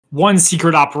One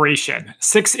secret operation.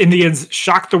 6 Indians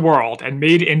shocked the world and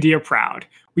made India proud.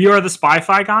 We are the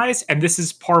Spy-Fi guys, and this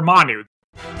is Parmanu.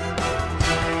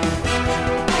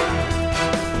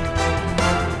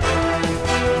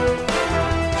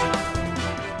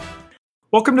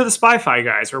 Welcome to the Spy-Fi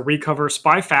guys, where we cover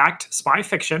spy fact, spy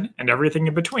fiction, and everything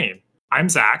in between. I'm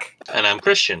Zach. And I'm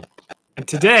Christian. And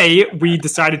today, we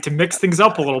decided to mix things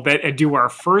up a little bit and do our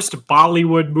first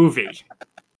Bollywood movie.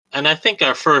 And I think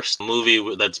our first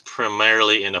movie that's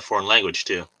primarily in a foreign language,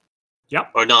 too.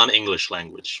 Yep. Or non-English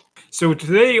language. So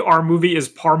today, our movie is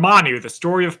Parmanu, the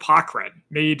story of Pakran,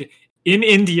 made in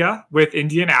India with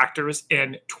Indian actors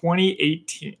in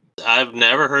 2018. I've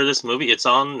never heard of this movie. It's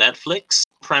on Netflix.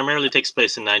 Primarily takes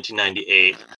place in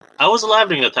 1998. I was alive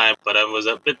during the time, but I was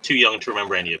a bit too young to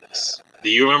remember any of this. Do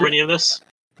you remember any of this?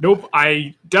 Nope,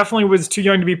 I definitely was too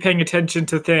young to be paying attention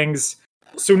to things.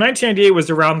 So 1998 was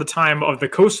around the time of the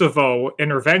Kosovo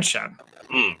intervention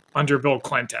under Bill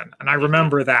Clinton, and I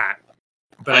remember that,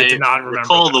 but I did not remember. I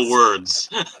recall the words,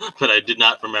 but I did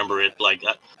not remember it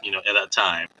at that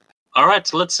time. All right,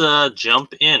 so let's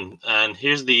jump in, and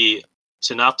here's the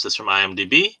synopsis from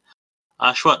IMDb.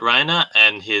 Ashwat Raina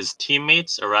and his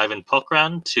teammates arrive in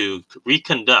Pokhran to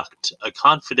reconduct a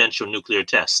confidential nuclear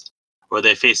test, where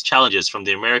they face challenges from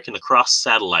the American cross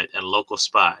satellite and local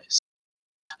spies.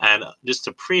 And just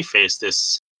to preface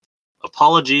this,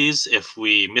 apologies if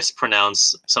we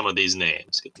mispronounce some of these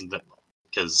names,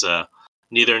 because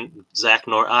neither Zach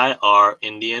nor I are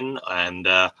Indian and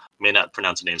may not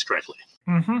pronounce the names correctly.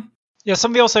 Mm-hmm. Yeah,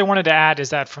 something else I wanted to add is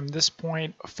that from this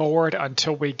point forward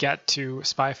until we get to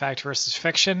Spy Fact versus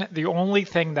Fiction, the only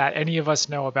thing that any of us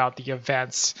know about the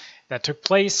events that took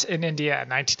place in India in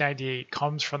 1998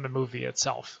 comes from the movie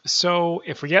itself. So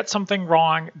if we get something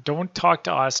wrong, don't talk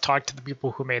to us, talk to the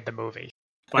people who made the movie.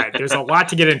 But there's a lot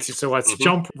to get into, so let's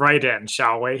jump right in,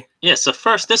 shall we? Yeah, so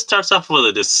first, this starts off with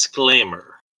a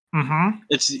disclaimer. Mm-hmm.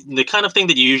 It's the kind of thing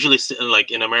that you usually see, like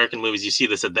in American movies, you see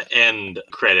this at the end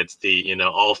credits,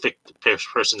 all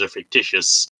persons are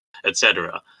fictitious,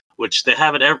 etc., which they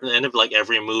have at the end of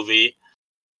every movie,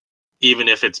 even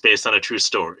if it's based on a true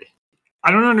story. I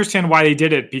don't understand why they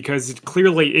did it, because it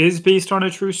clearly is based on a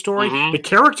true story. Mm-hmm. The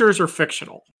characters are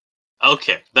fictional.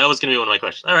 Okay, that was going to be one of my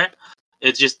questions. All right.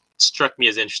 It just struck me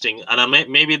as interesting. And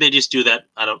maybe they just do that.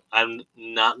 I'm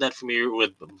not that familiar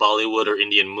with Bollywood or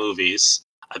Indian movies.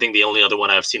 I think the only other one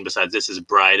I've seen besides this is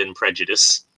Bride and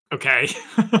Prejudice. Okay.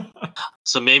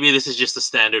 So maybe this is just a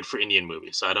standard for Indian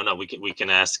movies. So I don't know. We can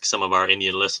ask some of our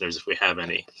Indian listeners if we have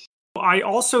any. I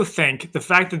also think the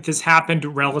fact that this happened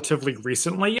relatively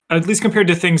recently, at least compared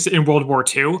to things in World War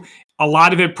II, a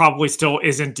lot of it probably still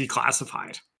isn't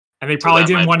declassified. And they probably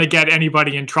didn't want to get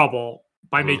anybody in trouble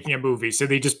by making a movie. So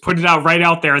they just put it right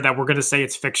out there that we're going to say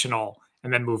it's fictional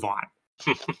and then move on.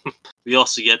 We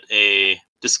also get a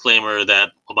disclaimer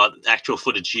about actual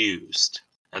footage used.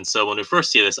 And so when we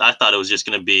first see this, I thought it was just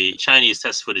going to be Chinese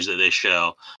test footage that they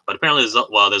show. But apparently, there's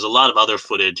a lot of other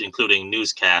footage, including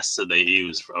newscasts that they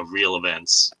use of real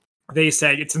events. They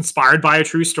say it's inspired by a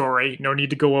true story. No need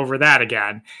to go over that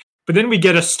again. But then we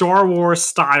get a Star Wars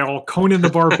style, Conan the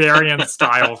Barbarian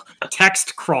style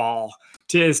text crawl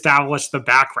to establish the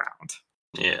background.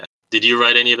 Yeah. Did you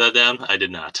write any of that down? I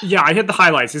did not. Yeah, I hit the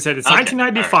highlights. It said it's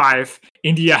 1995. Right.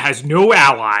 India has no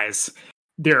allies.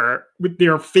 They're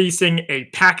facing a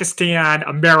Pakistan,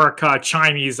 America,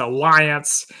 Chinese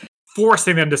alliance,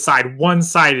 forcing them to sign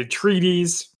one-sided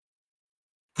treaties.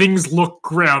 Things look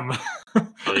grim.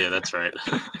 Oh, yeah, that's right.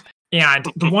 And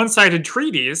the one-sided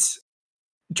treaties,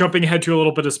 jumping ahead to a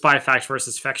little bit of Spy Fact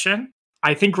versus Fiction,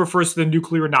 I think refers to the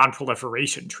Nuclear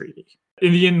Non-Proliferation Treaty.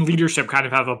 Indian leadership kind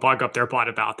of have a bug up their butt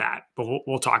about that, but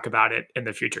we'll talk about it in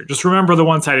the future. Just remember the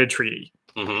one-sided treaty.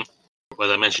 Mm-hmm. As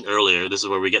I mentioned earlier, this is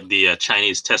where we get the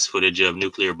Chinese test footage of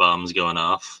nuclear bombs going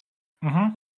off. Mm-hmm.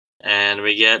 And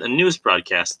we get a news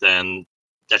broadcast. And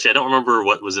actually, I don't remember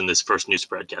what was in this first news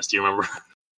broadcast. Do you remember?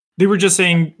 They were just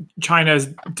saying China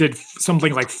did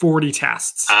something like 40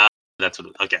 tests.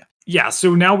 Okay. Yeah,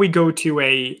 so now we go to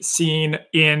a scene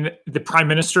in the Prime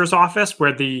Minister's office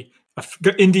where the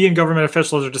Indian government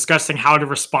officials are discussing how to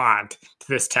respond to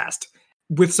this test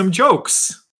with some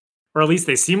jokes. Or at least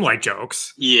they seem like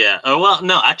jokes. Yeah. Oh, well,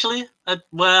 no, actually, I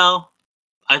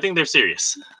think they're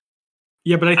serious.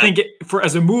 Yeah, but I think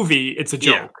as a movie, it's a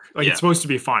joke. It's supposed to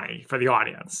be funny for the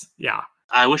audience. Yeah.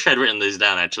 I wish I'd written these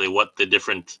down, actually, what the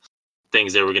different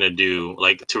things they were going to do,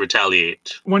 to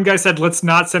retaliate. One guy said, let's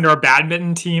not send our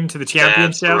badminton team to the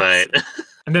championships. That's right.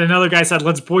 And then another guy said,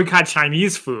 let's boycott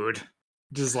Chinese food.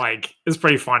 Just it's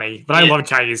pretty funny. But I love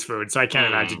Chinese food, so I can't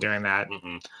imagine doing that.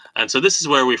 Mm-hmm. And so this is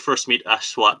where we first meet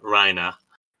Ashwat Raina.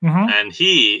 Mm-hmm. And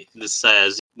he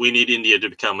says, we need India to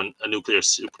become a nuclear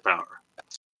superpower.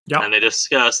 Yep. And they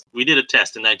discussed, we did a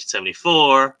test in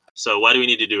 1974, so why do we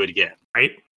need to do it again?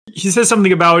 Right. He says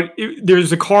something about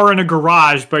there's a car in a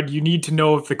garage, but you need to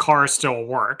know if the car still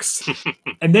works.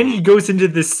 And then he goes into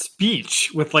this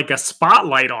speech with like a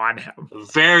spotlight on him.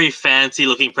 Very fancy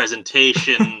looking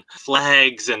presentation,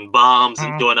 flags and bombs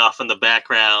and going off in the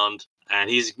background. And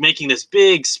he's making this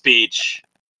big speech.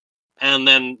 And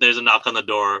then there's a knock on the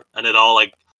door and it all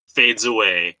like fades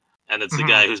away. And it's the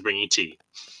guy who's bringing tea.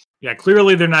 Yeah,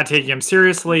 clearly they're not taking him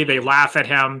seriously. They laugh at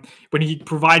him when he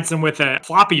provides them with a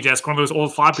floppy disk, one of those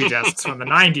old floppy disks from the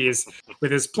 90s.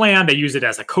 With his plan, they use it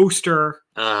as a coaster.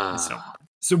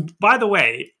 So, by the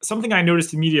way, something I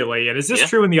noticed immediately, and is this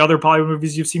true in the other Bollywood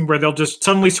movies you've seen where they'll just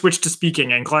suddenly switch to speaking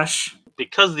English?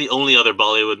 Because the only other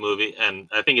Bollywood movie, and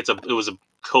I think it was a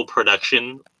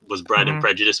co-production, was Pride and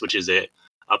Prejudice, which is a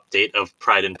update of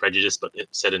Pride and Prejudice, but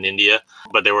it's set in India.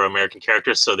 But they were American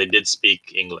characters, so they did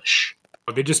speak English.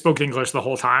 They just spoke English the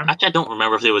whole time? Actually, I don't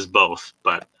remember if it was both,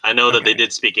 but I know that they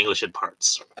did speak English in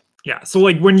parts. Yeah, so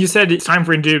like when you said it's time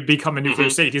for India to become a nuclear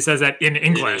state, he says that in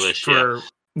English for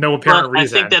no apparent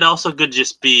reason. I think that also could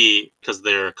just be because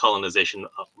their colonization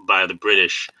by the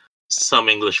British, some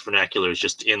English vernacular is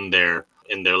just in their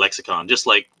lexicon. Just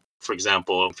like, for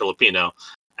example, in Filipino,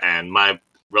 and my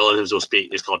relatives will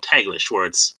speak, it's called Taglish,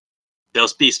 where they'll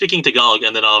be speaking Tagalog,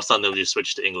 and then all of a sudden they'll just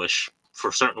switch to English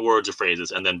for certain words or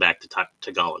phrases, and then back to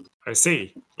Tagalog. I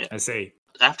see. Yeah. I see.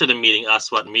 After the meeting,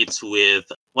 Aswat meets with...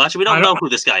 Well, actually, we don't know who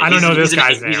this guy is. I don't know this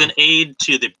guy's name. He's an aide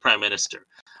to the prime minister,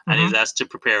 and he's asked to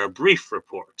prepare a brief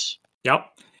report. Yep.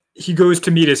 He goes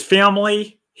to meet his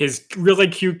family, his really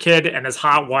cute kid, and his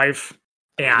hot wife,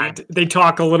 and they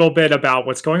talk a little bit about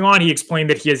what's going on. He explained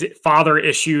that he has father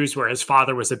issues, where his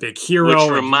father was a big hero.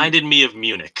 Which reminded me of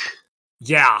Munich.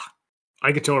 Yeah,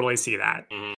 I could totally see that.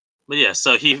 But yeah,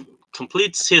 so he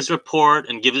completes his report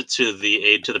and gives it to the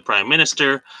aide to the prime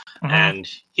minister, and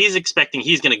he's expecting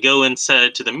he's going to go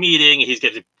inside to the meeting, he's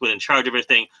going to put in charge of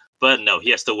everything, but no,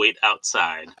 he has to wait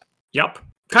outside. Yep.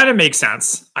 Kind of makes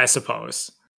sense, I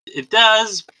suppose. It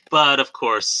does, but of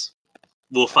course,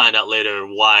 we'll find out later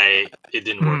why it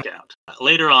didn't work out.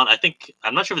 Later on,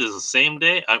 I'm not sure if it's the same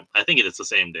day, I think it is the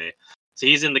same day. So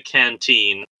he's in the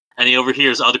canteen, and he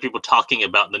overhears other people talking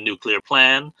about the nuclear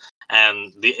plan,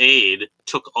 and the aide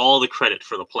took all the credit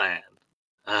for the plan.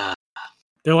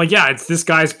 They're like, yeah, it's this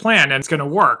guy's plan, and it's going to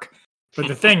work. But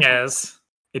the thing is,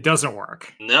 it doesn't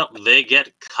work. Nope, they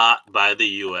get caught by the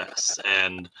U.S.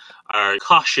 and are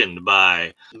cautioned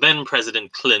by then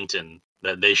President Clinton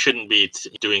that they shouldn't be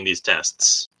doing these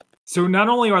tests. So not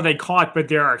only are they caught, but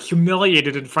they're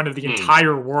humiliated in front of the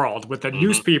entire world with a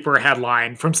newspaper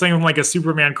headline from something like a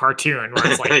Superman cartoon where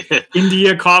it's like,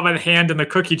 India caught by the hand in the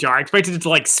cookie jar. I expected it to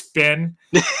like spin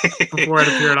before it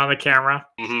appeared on the camera.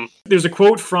 There's a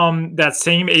quote from that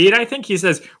same aide, I think. He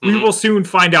says, we will soon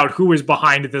find out who is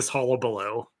behind this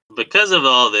hullabaloo. Because of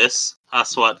all this,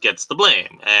 Aswat gets the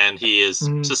blame, and he is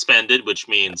suspended, which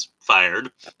means fired.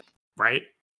 Right.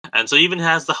 And so he even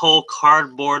has the whole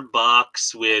cardboard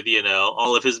box with,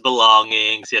 all of his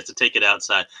belongings. He has to take it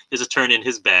outside. He has to turn in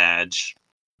his badge.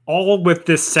 All with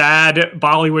this sad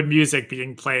Bollywood music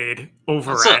being played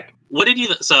over it. What did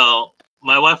you... So,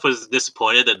 my wife was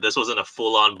disappointed that this wasn't a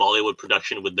full-on Bollywood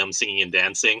production with them singing and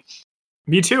dancing.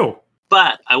 Me too.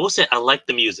 But I will say I like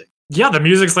the music. Yeah, the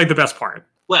music's like the best part.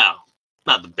 Well,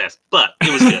 not the best, but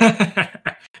it was good.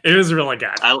 It was really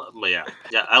good.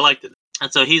 Yeah, I liked it.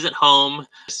 And so he's at home. I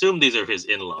assume these are his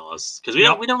in-laws, because we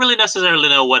don't really necessarily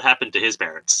know what happened to his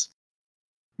parents.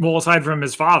 Well, aside from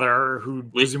his father, who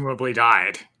presumably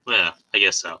died. Yeah, I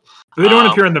guess so. But they don't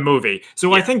appear in the movie.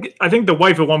 So I think the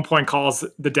wife at one point calls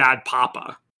the dad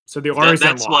Papa. So they are his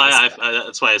in-laws.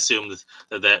 That's why I assumed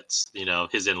that's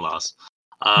his in-laws.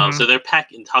 So they're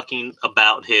talking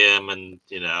about him, and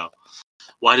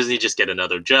why doesn't he just get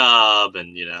another job,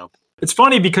 and It's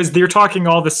funny because they're talking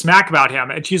all the smack about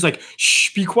him, and she's like,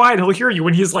 "Shh, be quiet. He'll hear you."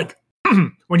 When he's like,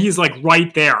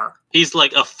 right there. He's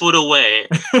like a foot away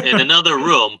in another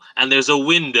room, and there's a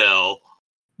window,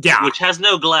 which has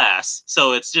no glass,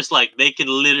 so it's just like he can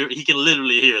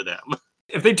literally hear them.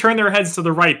 If they turn their heads to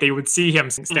the right, they would see him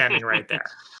standing right there.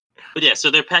 But yeah,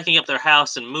 so they're packing up their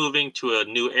house and moving to a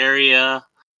new area,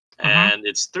 and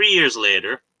it's 3 years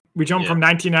later. We jump from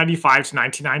 1995 to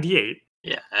 1998.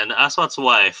 Yeah, and Aswat's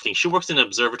wife, she works in an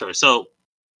observatory. So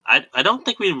I don't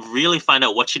think we really find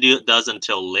out what she does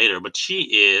until later, but she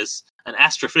is an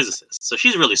astrophysicist. So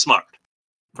she's really smart.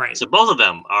 Right. So both of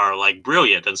them are like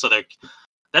brilliant, and so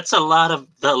that's a lot of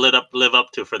live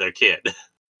up to for their kid.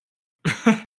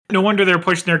 No wonder they're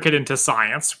pushing their kid into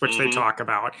science, which they talk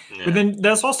about. Yeah. But then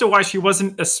that's also why she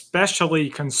wasn't especially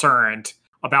concerned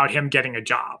about him getting a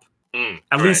job.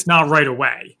 At least not right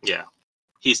away. Yeah.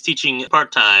 He's teaching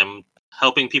part-time,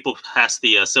 helping people pass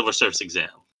the civil service exam.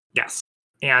 Yes.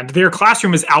 And their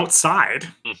classroom is outside,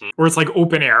 where it's like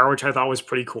open air, which I thought was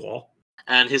pretty cool.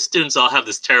 And his students all have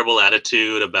this terrible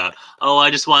attitude about, oh,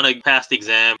 I just want to pass the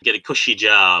exam, get a cushy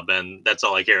job, and that's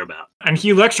all I care about. And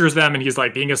he lectures them, and he's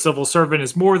like, being a civil servant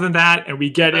is more than that. And we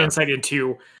get insight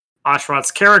into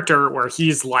Ashrat's character, where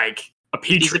he's like a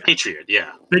patriot. He's a patriot,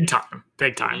 yeah. Big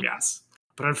time, yes.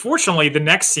 But unfortunately, the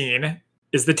next scene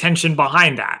is the tension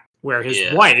behind that, where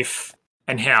his wife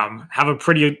and him have a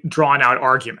pretty drawn-out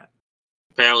argument.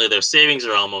 Apparently their savings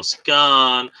are almost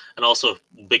gone, and also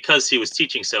because he was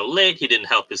teaching so late, he didn't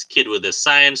help his kid with his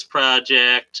science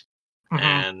project.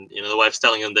 And the wife's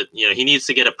telling him that he needs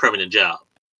to get a permanent job.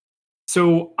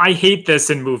 So I hate this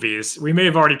in movies. We may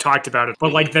have already talked about it,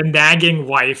 but like the nagging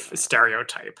wife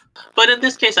stereotype. But in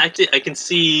this case, I can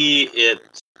see it.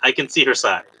 I can see her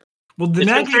side. Well, it's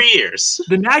been 3 years.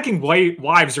 The nagging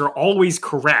wives are always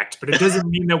correct, but it doesn't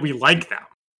mean that we like them.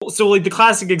 So, like, the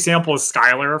classic example is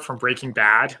Skylar from Breaking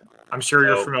Bad. I'm sure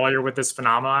you're familiar with this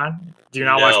phenomenon. Do you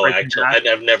not watch Breaking Bad?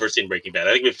 I've never seen Breaking Bad.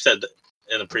 I think we've said that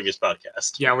in a previous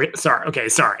podcast. Yeah,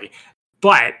 sorry.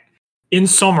 But, in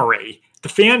summary, the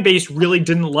fan base really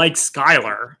didn't like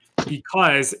Skylar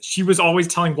because she was always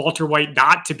telling Walter White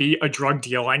not to be a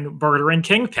drug-dealing, murdering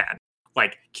kingpin.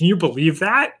 Like, can you believe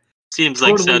that? Seems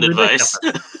like sound advice.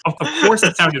 Of course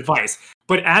it's sound advice.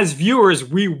 But as viewers,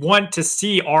 we want to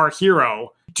see our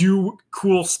hero do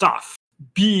cool stuff,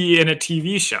 be in a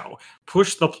TV show,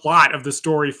 push the plot of the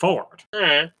story forward. All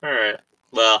right.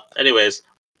 Well, anyways,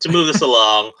 to move this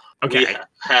along, we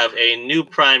have a new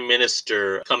prime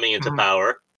minister coming into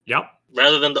power. Yep.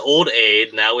 Rather than the old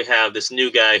aide, now we have this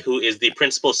new guy who is the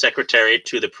principal secretary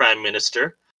to the prime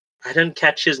minister. I didn't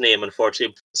catch his name,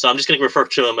 unfortunately, so I'm just going to refer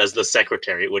to him as the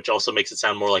secretary, which also makes it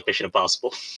sound more like Mission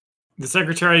Impossible. The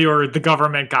secretary or the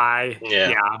government guy.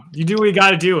 Yeah. You do what you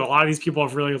got to do. A lot of these people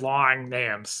have really long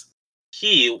names.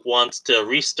 He wants to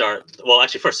restart. Well,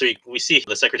 actually, first we see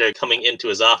the secretary coming into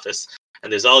his office,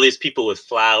 and there's all these people with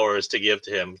flowers to give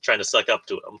to him, trying to suck up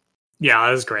to him. Yeah,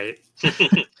 that was great.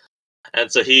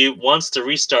 And so he wants to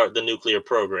restart the nuclear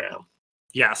program.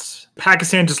 Yes.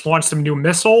 Pakistan just launched some new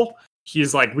missile.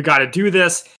 He's like, we got to do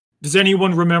this. Does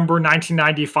anyone remember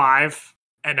 1995?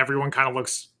 And everyone kind of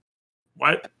looks,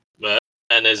 what?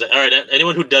 And they say, all right,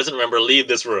 anyone who doesn't remember, leave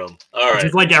this room. All right.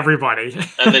 Just like everybody.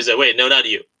 And they say, wait, no, not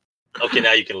you. Okay,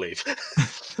 now you can leave.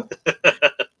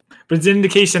 But it's an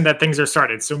indication that things are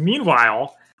started. So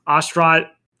meanwhile, Ashwat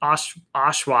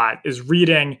is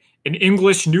reading an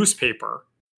English newspaper,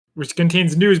 which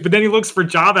contains news, but then he looks for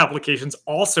job applications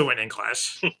also in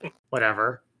English.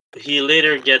 Whatever. He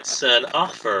later gets an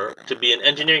offer to be an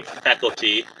engineering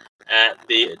faculty at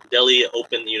the Delhi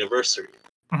Open University.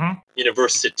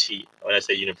 University. When I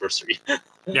say university.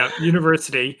 Yeah,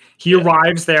 university. He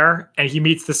arrives there, and he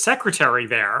meets the secretary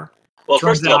there. Well,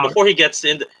 first of all, before he gets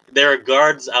in, there are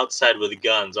guards outside with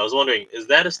guns. I was wondering, is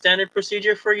that a standard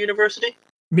procedure for a university?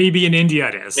 Maybe in India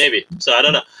it is. Maybe. So I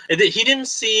don't know. He didn't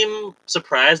seem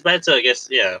surprised by it, so I guess,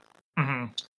 yeah.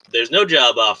 There's no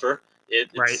job offer.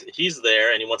 He's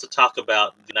there, and he wants to talk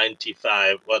about the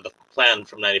the plan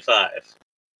from 95.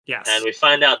 Yes. And we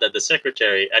find out that the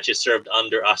secretary actually served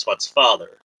under Ashwat's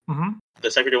father. The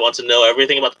secretary wants to know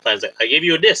everything about the plans. Like, I gave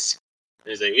you a disk. And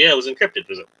he's like, yeah, it was encrypted.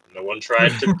 Was it? No one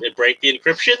tried to break the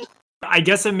encryption? I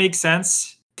guess it makes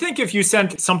sense. I think if you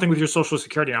sent something with your social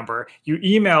security number, you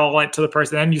email it to the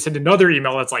person, and then you send another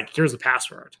email that's like, here's the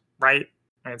password, right?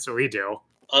 And so we do.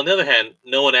 On the other hand,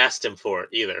 no one asked him for it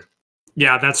either.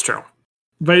 Yeah, that's true.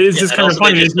 But it's just kind of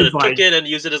funny. They just took it and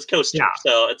used it as coaster. Yeah.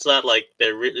 So it's not like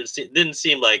it didn't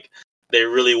seem like they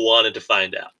really wanted to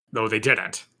find out. No, they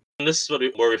didn't. And this is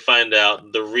where we find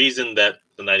out the reason that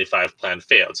the 95 plan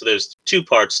failed. So there's two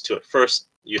parts to it. First,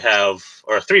 there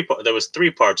was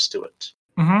three parts to it.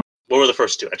 What were the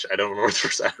first two? Actually, I don't remember the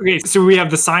first. Okay, so we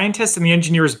have the scientists and the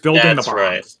engineers building the bombs. That's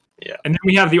right. Yeah. And then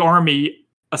we have the army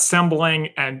assembling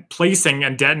and placing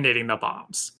and detonating the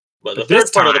bombs. But the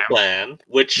third part of the plan,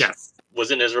 which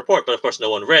was in his report, but of course no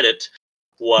one read it,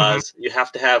 was you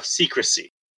have to have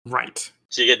secrecy. Right.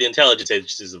 So you get the intelligence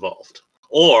agencies involved.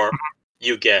 Or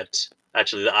you get,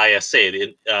 actually, the ISA,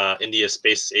 the India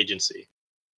Space Agency.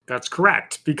 That's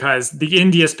correct, because the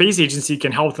India Space Agency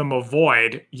can help them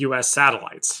avoid U.S.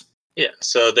 satellites. Yeah,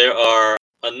 so there are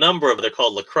a number of, they're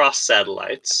called lacrosse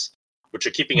satellites, which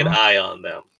are keeping an eye on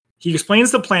them. He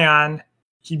explains the plan,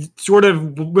 he sort of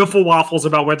wiffle waffles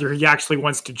about whether he actually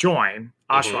wants to join.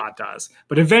 Ashwat does.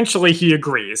 But eventually he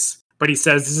agrees. But he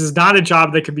says, this is not a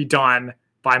job that can be done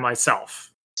by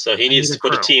myself. So he needs to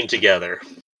put a team together.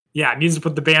 Yeah, needs to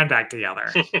put the band back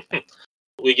together.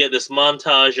 We get this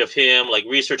montage of him like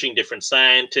researching different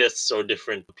scientists or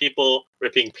different people,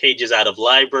 ripping pages out of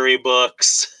library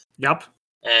books. Yep.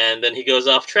 And then he goes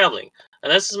off traveling.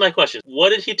 And this is my question. What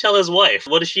did he tell his wife?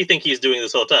 What does she think he's doing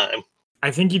this whole time?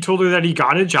 I think he told her that he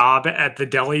got a job at the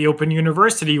Delhi Open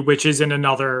University, which is in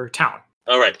another town.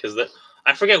 All right, because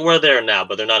I forget where they're now,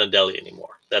 but they're not in Delhi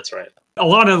anymore. That's right. A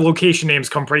lot of location names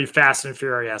come pretty fast and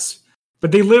furious.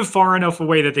 But they live far enough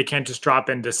away that they can't just drop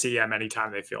in to see him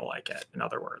anytime they feel like it, in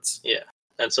other words. Yeah.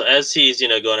 And so as he's,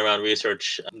 going around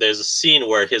research, there's a scene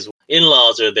where his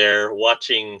in-laws are there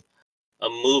watching a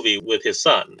movie with his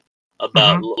son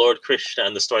about Lord Krishna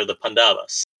and the story of the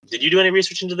Pandavas. Did you do any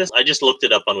research into this? I just looked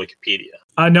it up on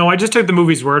Wikipedia. No, I just took the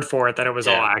movie's word for it, that it was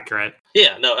all accurate.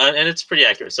 Yeah, no, and it's pretty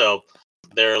accurate. So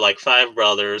there are like 5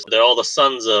 brothers. They're all the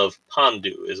sons of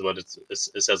Pandu, is what it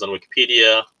says on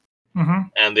Wikipedia.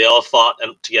 And they all fought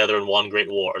together and won great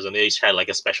wars, and they each had like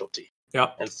a specialty.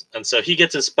 Yep. And so he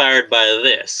gets inspired by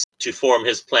this to form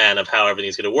his plan of how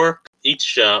everything's going to work.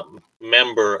 Each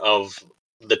member of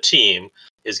the team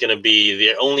is going to be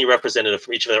the only representative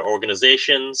from each of their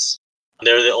organizations.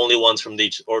 They're the only ones from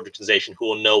each organization who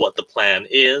will know what the plan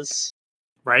is.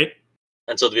 Right.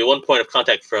 And so there'll be one point of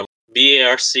contact from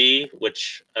BARC,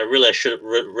 which I should have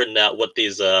written out what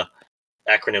these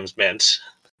acronyms meant.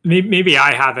 Maybe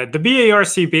I have it. The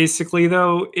BARC basically,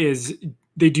 though, is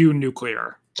they do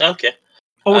nuclear. Okay.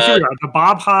 Oh, here we are. The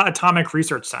Babha Atomic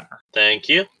Research Center. Thank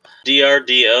you.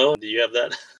 DRDO. Do you have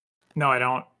that? No, I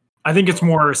don't. I think it's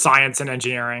more science and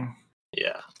engineering.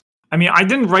 Yeah. I mean, I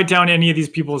didn't write down any of these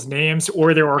people's names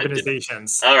or their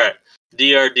organizations. All right.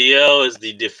 DRDO is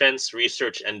the Defense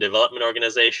Research and Development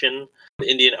Organization, the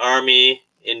Indian Army,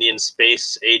 Indian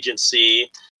Space Agency,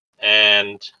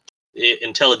 and the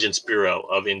Intelligence Bureau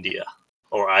of India,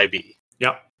 or IB.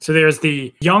 Yep. So there's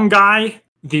the young guy,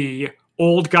 the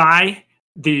old guy,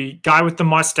 the guy with the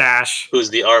mustache. Who's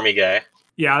the Army guy.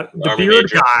 Yeah, the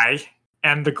beard guy,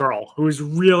 and the girl, who's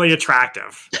really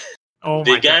attractive. Oh,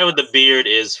 the guy with the beard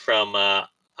is from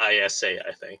ISA,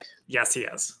 I think. Yes, he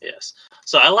is. Yes.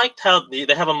 So I liked how they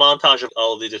have a montage of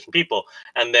all of these different people,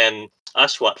 and then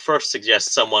Ashwat first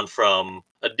suggests someone from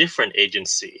a different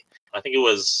agency. I think it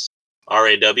was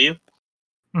RAW,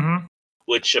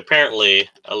 which apparently,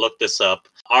 I looked this up,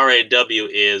 RAW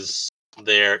is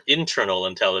their internal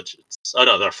intelligence. Oh,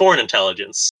 no, their foreign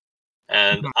intelligence.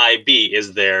 And IB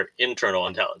is their internal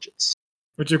intelligence.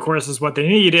 Which, of course, is what they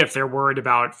need if they're worried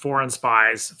about foreign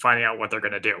spies finding out what they're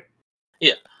going to do.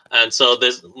 Yeah. And so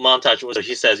this montage, where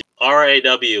he says,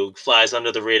 RAW flies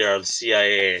under the radar of the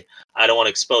CIA. I don't want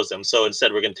to expose them. So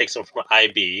instead, we're going to take someone from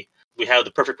IB. We have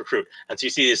the perfect recruit. And so you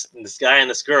see this guy and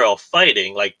this girl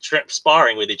fighting, like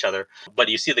sparring with each other. But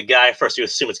you see the guy first, you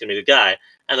assume it's going to be the guy.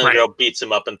 And then the girl beats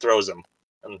him up and throws him.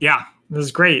 And, yeah, this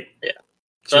is great. Yeah.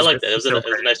 So I like that. It was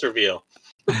a nice reveal.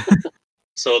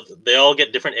 So they all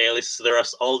get different aliases. So they're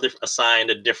all assigned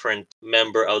a different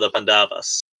member of the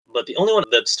Pandavas. But the only one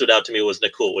that stood out to me was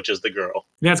Nakul, which is the girl.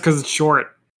 Yeah, it's because it's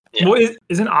short. Yeah. Well,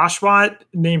 isn't Ashwat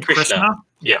named Krishna?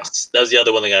 Yes, that was the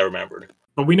other one thing I remembered.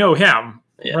 But we know him.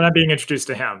 Yeah. We're not being introduced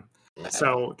to him.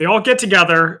 So they all get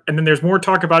together, and then there's more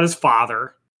talk about his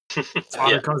father. His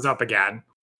father comes up again.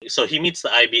 So he meets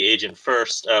the IB agent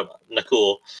first,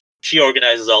 Nakul. She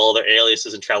organizes all their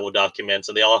aliases and travel documents,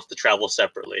 and they all have to travel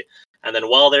separately. And then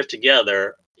while they're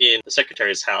together in the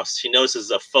secretary's house, he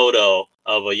notices a photo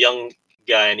of a young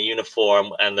guy in a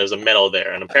uniform, and there's a medal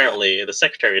there. And apparently the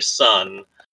secretary's son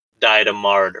died a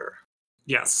martyr.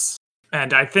 Yes.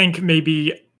 And I think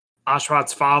maybe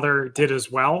Ashwat's father did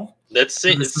as well. It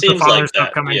seems like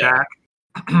that. Coming back.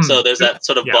 So there's that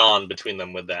sort of bond between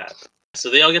them with that. So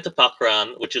they all get to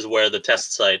Pokhran, which is where the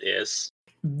test site is.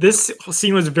 This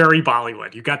scene was very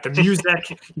Bollywood. You got the music,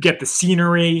 you get the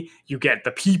scenery, you get the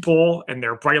people and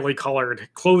their brightly colored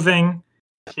clothing.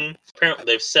 Apparently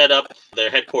they've set up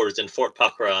their headquarters in Fort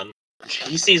Pokhran.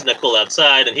 He sees Nakul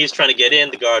outside, and he's trying to get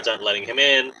in. The guards aren't letting him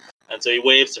in, and so he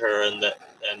waves to her,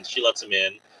 and she lets him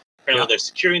in. Apparently they're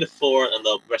securing the fort, and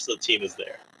the rest of the team is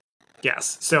there.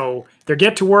 Yes, so they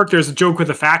get to work. There's a joke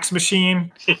with a fax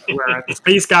machine where the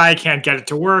space guy can't get it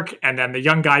to work, and then the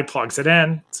young guy plugs it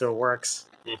in, so it works.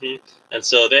 And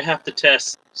so they have to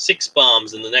test 6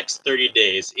 bombs in the next 30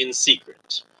 days in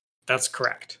secret. That's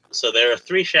correct. So there are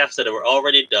 3 shafts that were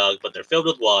already dug, but they're filled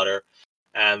with water,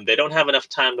 and they don't have enough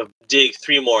time to dig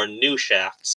 3 more new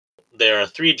shafts. There are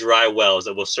 3 dry wells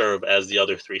that will serve as the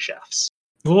other 3 shafts.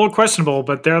 A little questionable,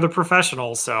 but they're the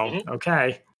professionals, so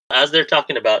okay. As they're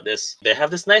talking about this, they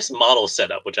have this nice model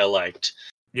setup, which I liked.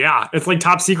 Yeah, it's like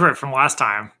top secret from last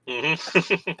time.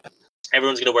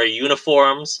 Everyone's going to wear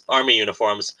uniforms, army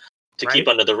uniforms, to keep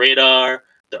Right? under the radar.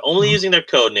 They're only Mhm. using their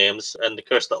code names, and of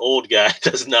course the old guy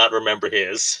does not remember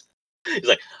his. He's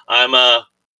like, I'm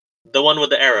the one with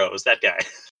the arrows, that guy.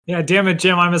 Yeah, damn it,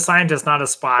 Jim, I'm a scientist, not a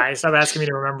spy. Stop asking me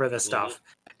to remember this Mhm. stuff.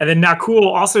 And then Nakul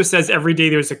also says every day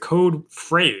there's a code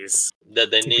phrase That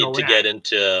they to need go to in. get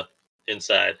into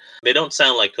inside. They don't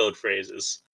sound like code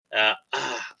phrases. I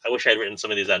wish I'd written some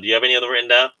of these down. Do you have any of them written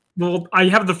down? Well, I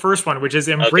have the first one, which is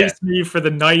Okay. embrace me for the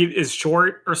night is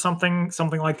short or something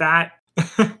like that.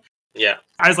 Yeah.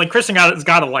 I was like, Christian has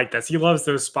got to like this. He loves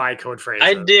those spy code phrases.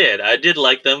 I did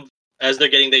like them. As they're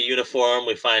getting their uniform,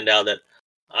 we find out that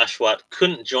Ashwat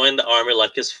couldn't join the army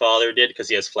like his father did because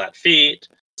he has flat feet.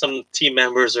 Some team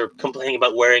members are complaining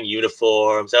about wearing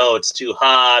uniforms. Oh, it's too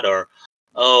hot, or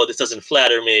oh, this doesn't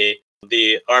flatter me.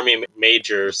 The army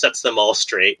major sets them all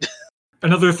straight.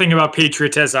 Another thing about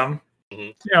patriotism,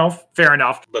 Mhm. you know, fair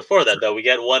enough. Before that, though, we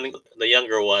get the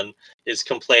younger one is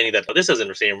complaining that, oh, this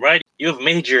doesn't seem right. You have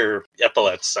major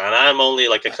epaulets, and I'm only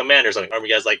like a commander or something. Army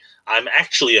guy's like, I'm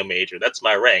actually a major. That's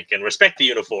my rank, and respect the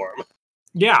uniform.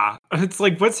 Yeah, it's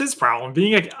like, what's his problem?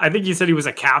 I think he said he was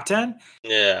a captain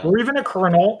Yeah. or even a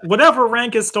colonel. Whatever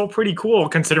rank is still pretty cool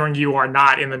considering you are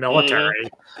not in the military.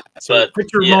 So But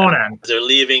quit your yeah, moaning. they're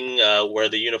leaving where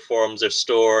the uniforms are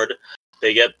stored.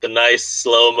 They get the nice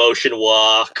slow motion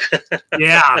walk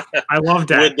Yeah, I loved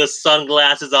with it. the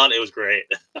sunglasses on. It was great.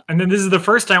 And then this is the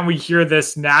first time we hear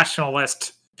this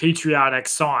nationalist patriotic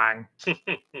song,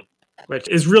 which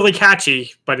is really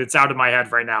catchy, but it's out of my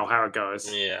head right now how it goes.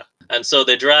 Yeah. And so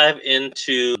they drive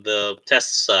into the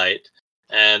test site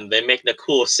and they make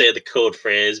Nakul say the code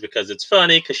phrase because it's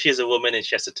funny because she's a woman and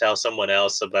she has to tell someone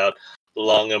else about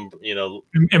long,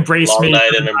 Embrace long me. night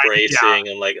for the and night. Yeah. embracing.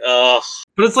 And like, oh,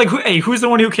 But it's like, hey, who's the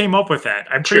one who came up with it?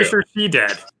 I'm pretty True. sure she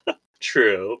did.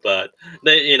 true. But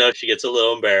they, she gets a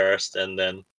little embarrassed and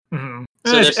then. Mhm.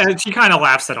 So And she kind of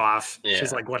laughs it off. Yeah.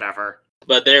 She's like, whatever.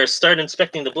 But they start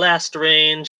inspecting the blast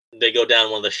range. They go down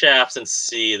one of the shafts and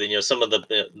see that some of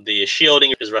the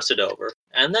shielding is rusted over.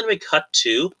 And then we cut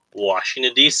to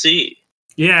Washington D.C.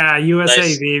 Yeah,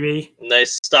 USA, baby.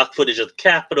 Nice stock footage of the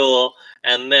Capitol,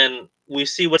 and then we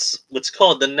see what's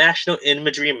called the National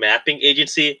Imagery Mapping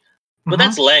Agency. But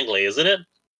that's Langley, isn't it?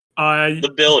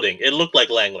 The building. It looked like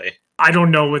Langley. I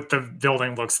don't know what the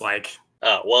building looks like.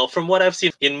 Well, from what I've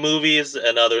seen in movies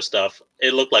and other stuff,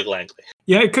 it looked like Langley.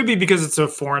 Yeah, it could be because it's a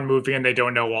foreign movie and they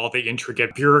don't know all the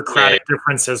intricate bureaucratic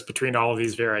differences between all of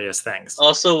these various things.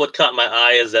 Also, what caught my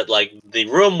eye is that like the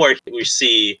room where we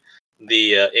see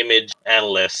the image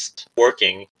analyst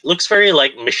working looks very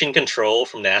like Mission Control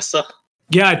from NASA.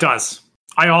 Yeah, it does.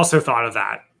 I also thought of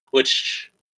that.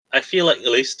 Which I feel like, at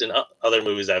least in other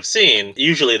movies I've seen,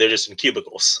 usually they're just in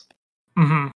cubicles.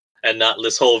 Mm-hmm. And not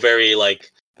this whole very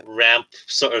like ramp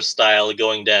sort of style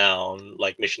going down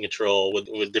like Mission Control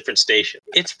with different stations.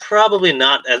 It's probably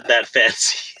not that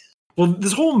fancy. Well,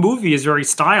 this whole movie is very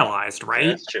stylized, right?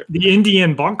 That's true. The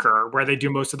Indian bunker where they do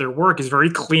most of their work is very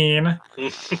clean.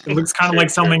 It looks kind of like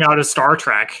something out of Star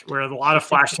Trek, where there's a lot of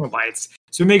flashing lights.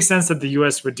 So it makes sense that the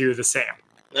U.S. would do the same.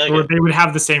 Okay. Or they would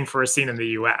have the same for a scene in the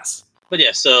U.S. But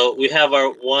yeah, so we have our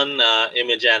one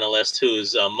image analyst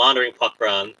who's monitoring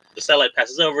Pokhran. The satellite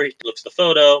passes over, he looks at the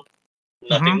photo,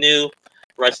 nothing new,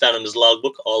 writes down in his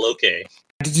logbook, all okay.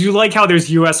 Did you like how there's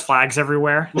U.S. flags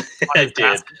everywhere? I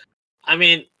did. I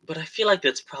mean, but I feel like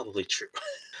that's probably true.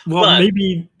 Well,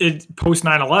 maybe it post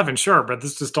 9/11, sure, but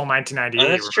this is still 1998.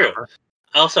 That's true.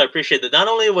 Also, I appreciate that not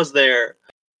only was there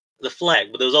the flag,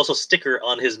 but there was also a sticker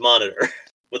on his monitor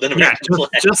with an American flag.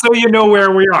 Just so you know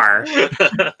where we are.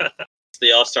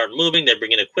 They all start moving. They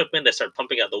bring in equipment. They start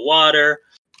pumping out the water.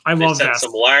 I love that.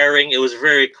 Some wiring. It was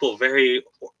very cool, very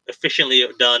efficiently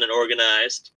done and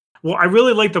organized. Well, I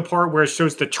really like the part where it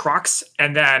shows the trucks,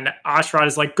 and then Ashrad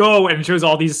is like, go, and it shows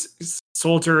all these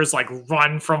soldiers like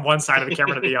run from one side of the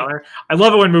camera to the other. I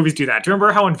love it when movies do that. Do you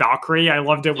remember how in Valkyrie, I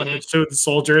loved it when it showed the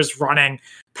soldiers running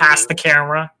past the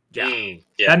camera? Yeah.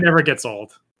 That never ggets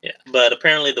old. Yeah, but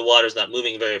apparently the water's not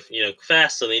moving very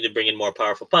fast, so they need to bring in more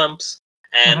powerful pumps.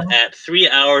 And at 3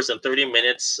 hours and 30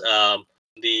 minutes,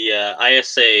 the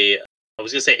ISA, I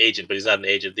was going to say agent, but he's not an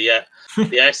agent. The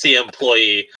IC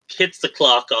employee hits the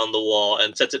clock on the wall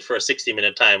and sets it for a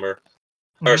 60-minute timer.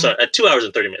 Or sorry, at 2 hours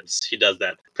and 30 minutes, he does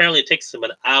that. Apparently it takes him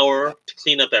an hour to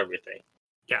clean up everything.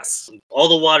 Yes. All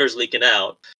the water's leaking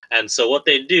out. And so what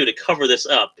they do to cover this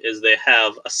up is they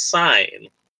have a sign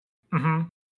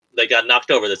that got knocked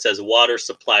over that says water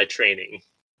supply training.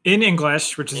 in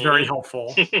English, which is very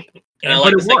helpful. And I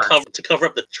like this, to cover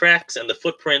up the tracks and the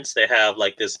footprints, they have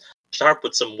like this tarp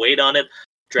with some weight on it,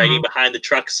 dragging behind the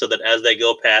trucks so that as they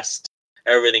go past,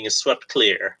 everything is swept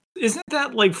clear. Isn't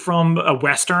that like from a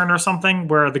Western or something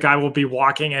where the guy will be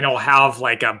walking and he'll have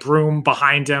like a broom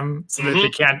behind him so that they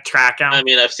can't track him? I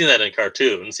mean, I've seen that in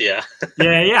cartoons, yeah.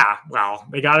 Yeah. Well,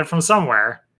 they got it from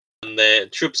somewhere. And the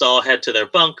troops all head to their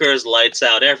bunkers, lights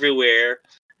out everywhere,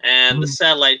 and the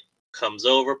satellite comes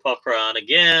over Pokhran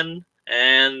again,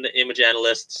 and the image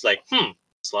analyst's like,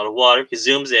 it's a lot of water. He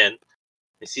zooms in,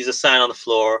 he sees a sign on the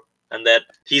floor, and that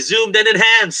he zoomed and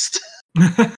enhanced.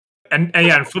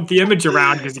 and flip the image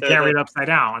around because you can't read it upside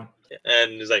down.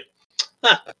 And he's like,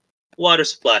 water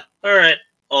supply. All right,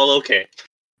 all okay.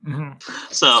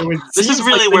 So this is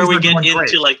really like where we get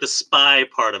into like the spy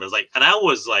part of it. Like, and I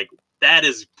was like, that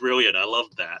is brilliant. I love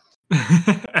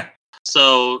that.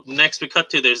 So next we cut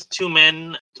to there's two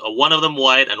men, one of them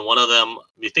white and one of them,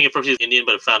 you think at first he's Indian,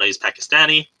 but found out he's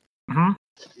Pakistani.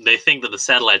 They think that the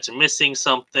satellites are missing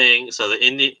something. So the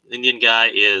Indian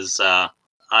guy is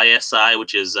ISI,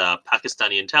 which is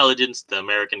Pakistani intelligence. The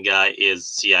American guy is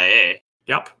CIA.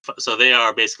 Yep. So they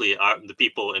are basically the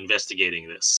people investigating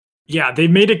this. Yeah, they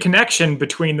made a connection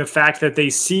between the fact that they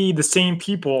see the same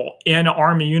people in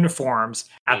army uniforms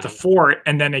at the fort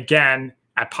and then again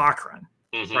at Pokhran,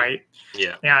 right?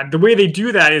 Yeah. And the way they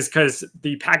do that is because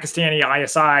the Pakistani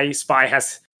ISI spy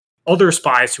has other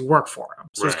spies who work for him.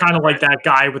 So it's kind of like that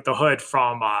guy with the hood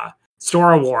from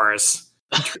Star Wars.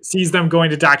 Sees them going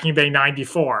to Docking Bay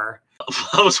 94.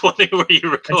 I was wondering where you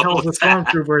were going. And tells the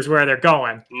stormtroopers where they're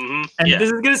going. And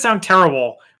this is going to sound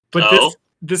terrible, but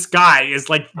this guy is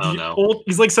like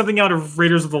he's like something out of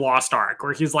Raiders of the Lost Ark,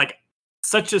 where he's like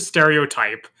such a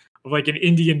stereotype of like an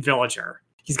Indian villager.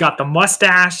 He's got the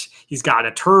mustache, he's got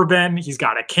a turban, he's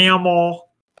got a camel.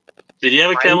 Did you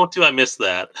have a camel too? I missed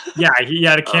that. Yeah, he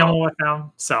had a camel with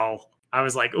him. So I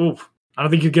was like, ooh, I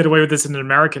don't think you get away with this in an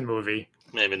American movie.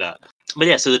 Maybe not. But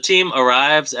yeah, so the team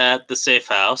arrives at the safe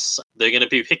house. They're going to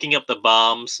be picking up the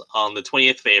bombs on the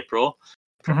 20th of April.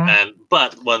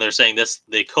 But when they're saying this,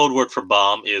 the code word for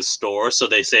bomb is store. So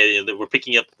they say that we're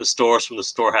picking up the stores from the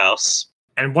storehouse.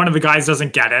 And one of the guys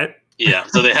doesn't get it. Yeah,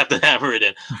 so they have to hammer it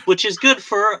in, which is good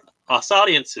for us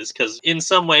audiences because in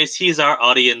some ways he's our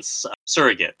audience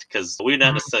surrogate because we're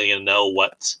not necessarily going to know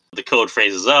what the code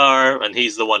phrases are, and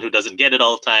he's the one who doesn't get it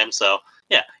all the time. So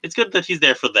yeah, it's good that he's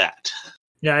there for that.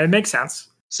 Yeah, it makes sense.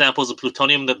 Samples of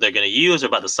plutonium that they're going to use are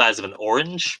about the size of an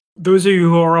orange. Those of you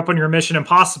who are up on your Mission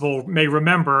Impossible may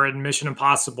remember in Mission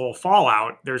Impossible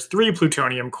Fallout, there's 3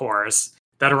 plutonium cores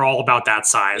that are all about that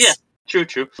size. Yeah,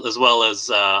 true. As well as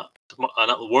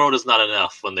the world is not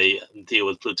enough when they deal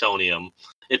with plutonium.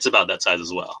 It's about that size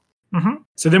as well.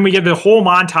 So then we get the whole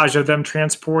montage of them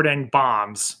transporting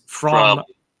bombs from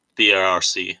the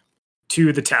RRC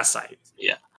to the test site.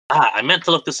 Yeah. I meant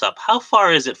to look this up. How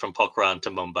far is it from Pokhran to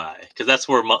Mumbai? Because that's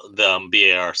where the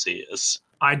BARC is.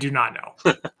 I do not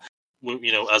know.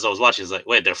 As I was watching, it's like,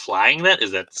 wait, they're flying that?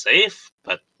 Is that safe?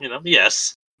 But,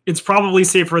 yes. It's probably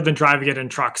safer than driving it in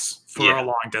trucks for a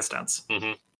long distance.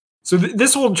 So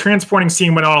this whole transporting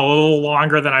scene went on a little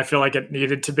longer than I feel like it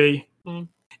needed to be.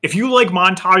 If you like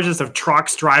montages of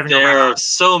trucks driving around... There are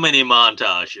so many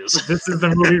montages. This is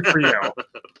the movie for you.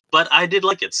 But I did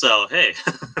like it, so hey...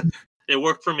 It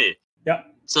worked for me. Yep.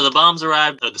 So the bombs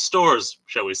arrived, the stores,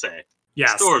 shall we say.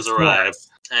 Yes. The stores arrive,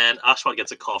 and Ashwat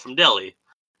gets a call from Delhi.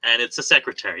 And it's the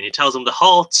secretary. And he tells him to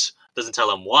halt, doesn't tell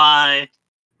him why.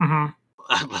 I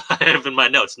have in my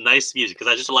notes, nice music, because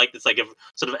I just like this like a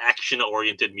sort of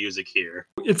action-oriented music here.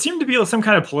 It seemed to be some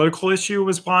kind of political issue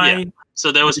was why. Yeah.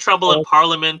 So there was trouble in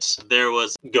Parliament. There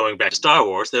was, going back to Star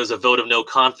Wars, there was a vote of no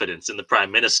confidence in the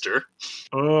Prime Minister.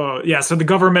 Oh, yeah, so the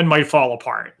government might fall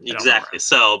apart. Exactly.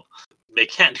 So they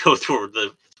can't go through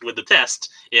with the test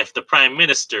if the Prime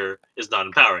Minister is not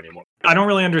in power anymore. I don't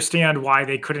really understand why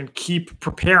they couldn't keep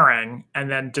preparing and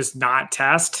then just not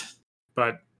test,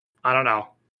 but I don't know.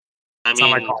 I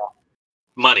mean,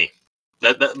 money.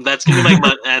 That's going to be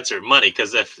my answer. Money,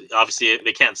 because if obviously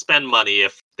they can't spend money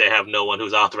if they have no one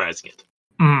who's authorizing it.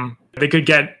 They could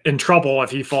get in trouble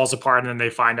if he falls apart and then they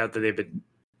find out that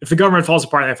if the government falls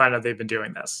apart and they find out they've been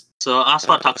doing this. So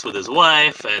Aswad talks with his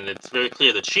wife, and it's very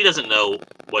clear that she doesn't know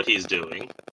what he's doing.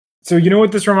 So you know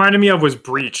what this reminded me of was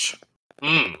Breach.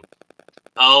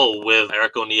 Oh, with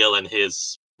Eric O'Neill and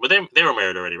his... Well, they were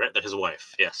married already, right? His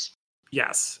wife, yes.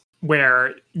 Yes.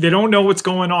 Where they don't know what's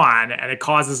going on, and it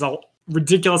causes a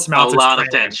ridiculous amount of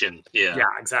tension. Yeah,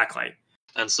 exactly.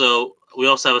 And so we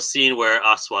also have a scene where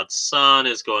Aswad's son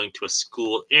is going to a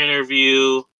school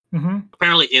interview,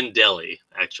 apparently in Delhi,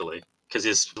 actually, because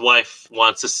his wife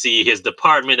wants to see his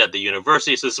department at the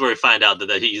university. So this is where we find out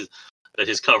that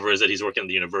his cover is that he's working at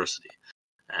the university.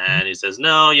 And he says,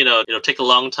 no, it'll take a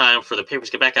long time for the papers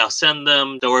to get back. I'll send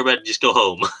them. Don't worry about it. Just go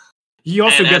home. He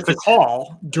also gets a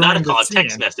call during not a call, the a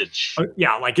text message.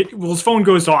 Yeah, his phone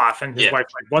goes off, and his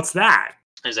wife's like, "What's that?"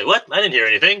 And he's like, "What? I didn't hear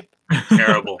anything."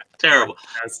 Terrible.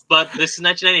 Yes. But this is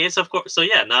 1998, so of course,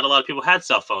 not a lot of people had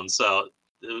cell phones, so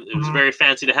it was very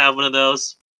fancy to have one of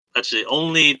those. Actually,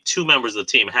 only 2 members of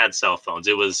the team had cell phones.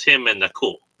 It was him and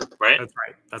Nakul, right?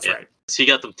 That's right. So he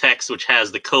got the text, which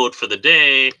has the code for the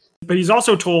day. But he's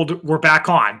also told, we're back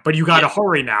on, but you got to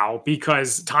hurry now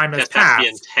because time has passed. It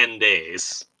has to be in 10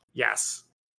 days. Yes.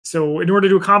 So in order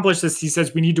to accomplish this, he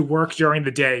says we need to work during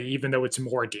the day, even though it's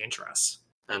more dangerous.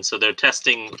 And so they're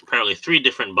testing apparently 3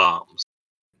 different bombs,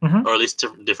 or at least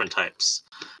different types.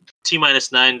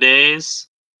 T-minus 9 days.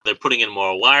 They're putting in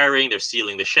more wiring. They're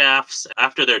sealing the shafts.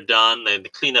 After they're done, they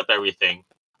clean up everything.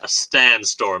 A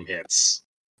sandstorm hits.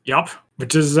 Yep,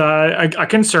 which is a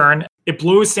concern. It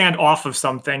blows sand off of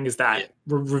some things that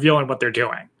revealing what they're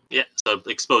doing. Yeah, so it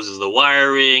exposes the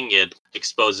wiring. It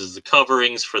exposes the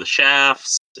coverings for the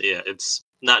shafts. Yeah, it's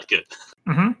not good.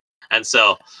 And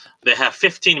so they have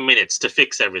 15 minutes to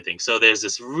fix everything. So there's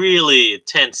this really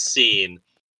tense scene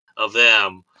of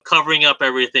them covering up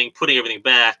everything, putting everything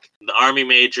back. The army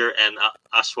major and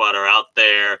Ashwat are out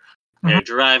there. They're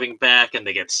driving back, and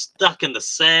they get stuck in the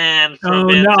sand for a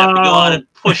bit. They have to go out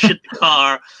and push the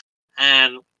car.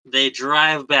 And they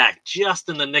drive back just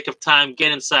in the nick of time,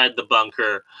 get inside the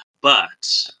bunker.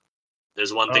 But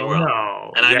there's one thing wrong.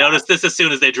 No. And I noticed this as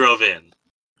soon as they drove in.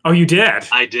 Oh, you did?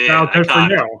 I did. Oh, good for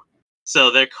you.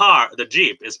 So their car, the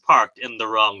Jeep, is parked in the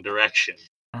wrong direction.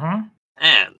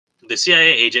 And the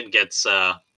CIA agent gets...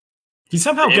 he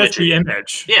somehow gets the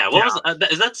image. Yeah,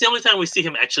 that's the only time we see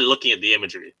him actually looking at the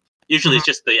imagery. Usually it's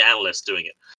just the analyst doing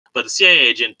it. But the CIA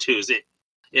agent, who's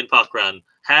in Pokhran,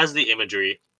 has the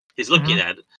imagery. He's looking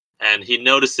at it, and he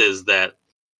notices that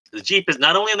the Jeep is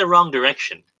not only in the wrong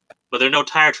direction, but there are no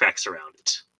tire tracks around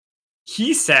it.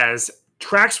 He says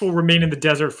tracks will remain in the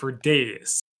desert for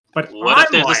days. But what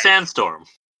if there's a sandstorm?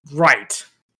 Right.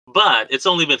 But it's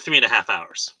only been 3.5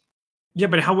 hours. Yeah,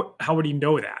 but how would he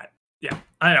know that? Yeah,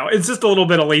 I know. It's just a little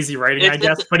bit of lazy writing, I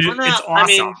guess, but it's awesome. I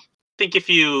mean, I think if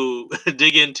you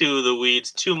dig into the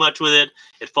weeds too much with it,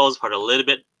 it falls apart a little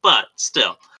bit, but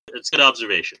still, it's good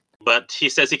observation. But he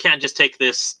says he can't just take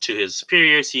this to his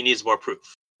superiors. He needs more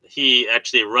proof. He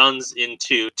actually runs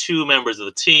into 2 members of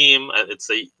the team. It's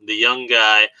the young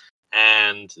guy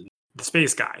and... the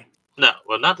space guy. No,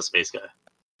 well, not the space guy.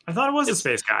 I thought it was the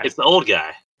space guy. It's the old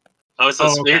guy.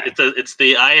 It's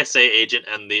the ISA agent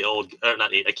and the old...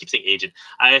 I keep saying agent.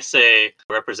 ISA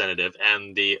representative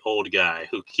and the old guy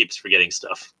who keeps forgetting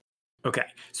stuff. Okay,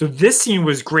 so this scene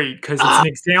was great because it's an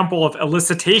example of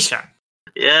elicitation.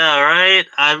 Yeah, right?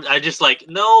 I just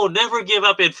no, never give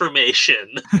up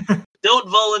information. Don't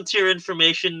volunteer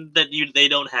information that they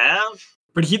don't have.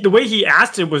 But the way he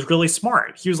asked it was really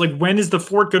smart. He was like, when is the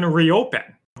fort going to reopen?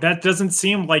 That doesn't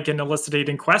seem like an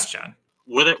eliciting question.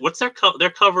 What's their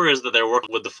cover is that they're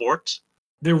working with the fort?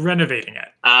 They're renovating it.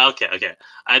 Okay.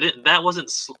 That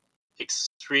wasn't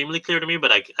extremely clear to me,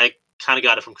 but I kind of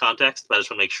got it from context, but I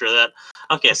just want to make sure of that.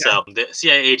 Okay, so the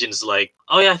CIA agent's like,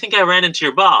 oh yeah, I think I ran into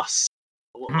your boss.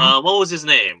 What was his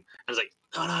name? I was like,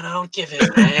 no, don't give his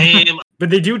name. But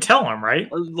they do tell him, right?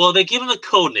 Well, they give him the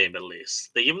code name at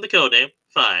least. They give him the code name.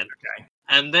 Fine. Okay.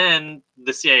 And then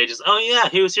the CIA just, oh yeah,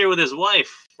 he was here with his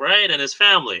wife, right? And his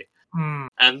family.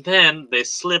 And then they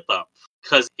slip up.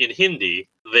 Because in Hindi,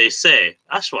 they say,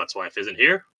 Ashwat's wife isn't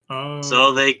here. Oh.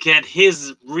 So they get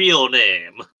his real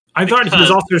name. I thought he was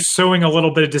also sowing a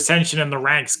little bit of dissension in the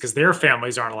ranks because their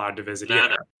families aren't allowed to visit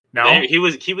either. No? He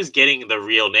was getting the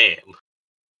real name.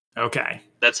 Okay.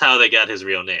 That's how they got his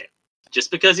real name. Just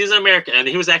because he's an American, and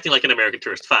he was acting like an American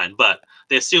tourist, fine, but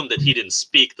they assumed that he didn't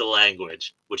speak the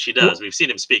language, which he does. Well, we've seen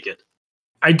him speak it.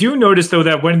 I do notice, though,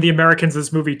 that when the Americans in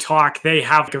this movie talk, they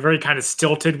have a very kind of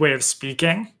stilted way of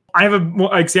speaking. I have an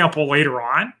example later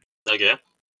on. Okay.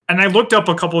 And I looked up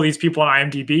a couple of these people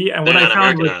on IMDb, and what I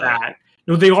found was that,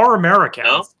 no, they are Americans.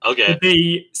 Oh, okay. But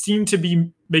they seem to be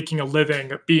making a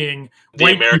living being the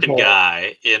white American people.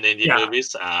 Guy in Indian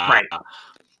movies? Right.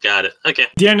 Got it. Okay.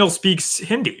 Daniel speaks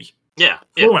Hindi. Yeah.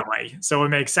 Fluently, so it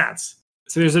makes sense.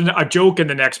 So there's a joke in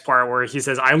the next part where he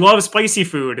says, I love spicy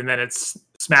food, and then it's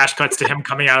smash cuts to him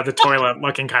coming out of the toilet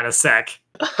looking kind of sick.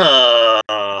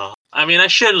 I mean, I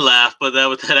shouldn't laugh, but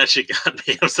that actually got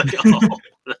me. I was like, oh.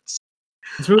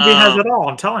 This movie has it all,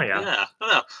 I'm telling you. Yeah.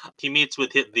 No. He meets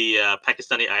with the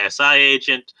Pakistani ISI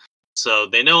agent, so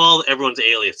they know everyone's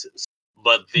aliases.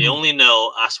 but they only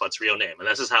know Ashwat's real name, and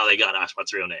this is how they got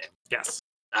Ashwat's real name. Yes.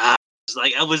 I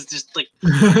was just like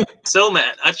so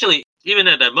mad. Actually, even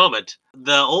at that moment,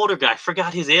 the older guy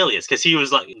forgot his alias because he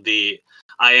was like the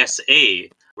ISA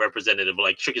representative,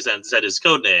 like Tricky-san said his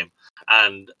code name,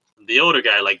 and the older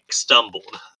guy like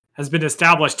stumbled. Has been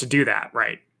established to do that,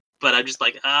 right? But I'm just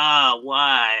like,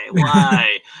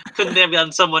 why? Couldn't they have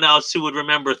gotten someone else who would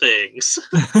remember things?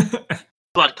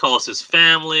 But calls his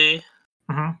family,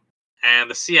 and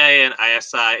the CIA and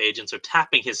ISI agents are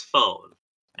tapping his phone,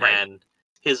 and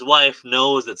his wife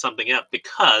knows that something up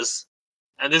because,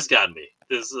 and this got me.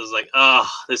 This is like,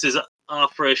 this is an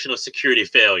operational security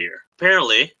failure.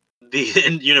 Apparently,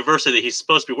 the university he's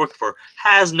supposed to be working for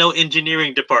has no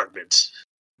engineering department.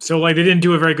 So, like, they didn't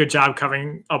do a very good job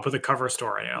coming up with a cover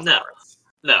story.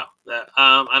 No.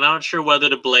 I'm not sure whether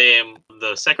to blame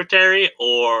the secretary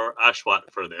or Ashwat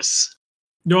for this.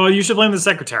 No, you should blame the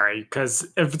secretary, because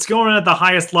if it's going at the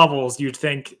highest levels, you'd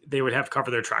think they would have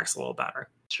covered their tracks a little better.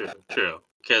 True.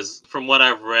 Because from what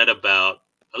I've read about,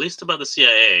 at least about the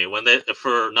CIA, when they,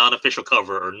 for non-official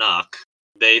cover or NOC,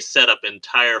 they set up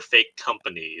entire fake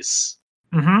companies.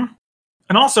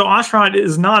 And also, Ashwat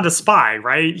is not a spy,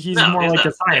 right? He's more like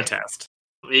a scientist.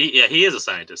 Yeah, he is a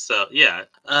scientist. So yeah,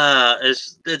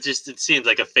 it seems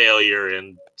like a failure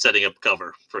in setting up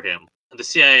cover for him. The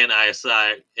CIA and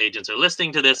ISI agents are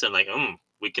listening to this and like,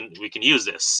 we can use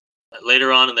this.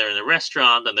 Later on, they're in the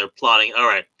restaurant and they're plotting. All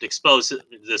right, to expose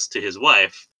this to his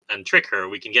wife and trick her.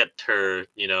 We can get her,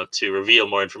 to reveal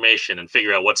more information and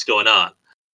figure out what's going on.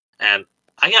 And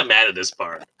I got mad at this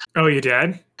part. Oh, you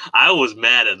did? I was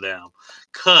mad at them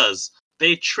because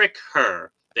they trick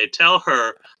her. They tell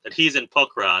her that he's in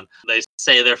Pokhran. They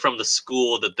say they're from the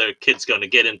school that their kid's going to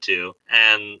get into,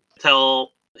 and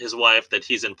tell his wife that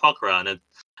he's in Pokhran,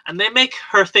 and they make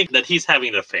her think that he's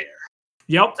having an affair.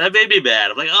 Yep. That made me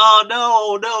mad. I'm like,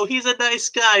 oh, no, he's a nice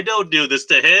guy. Don't do this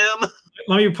to him.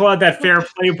 Let me pull out that fair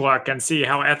playbook and see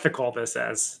how ethical this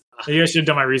is. Maybe I should have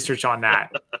done my research on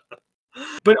that.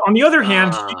 But on the other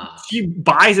hand, she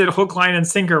buys it hook, line, and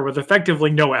sinker with effectively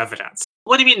no evidence.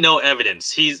 What do you mean no evidence?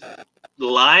 He's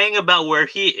lying about where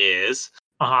he is.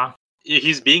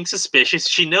 He's being suspicious.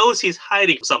 She knows he's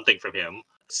hiding something from him.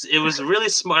 It was really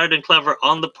smart and clever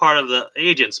on the part of the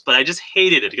agents, but I just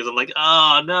hated it because I'm like,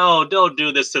 oh, no, don't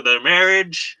do this to their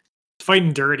marriage.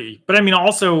 Fighting dirty. But I mean,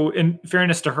 also, in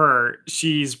fairness to her,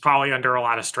 she's probably under a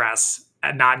lot of stress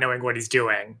at not knowing what he's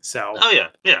doing. So. Oh,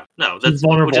 yeah. No, that's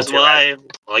which is why,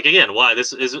 like, again, why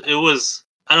this is, it was,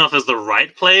 I don't know if it was the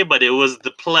right play, but it was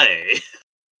the play.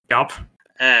 Yup.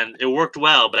 And it worked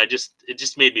well, but it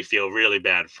just made me feel really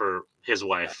bad for his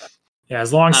wife. Yeah,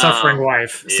 his long-suffering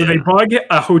wife. So they bug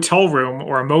a hotel room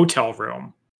or a motel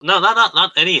room. No,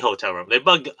 not any hotel room. They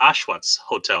bug Ashwat's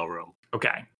hotel room.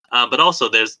 Okay. But also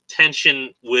there's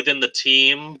tension within the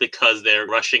team because they're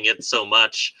rushing it so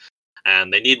much,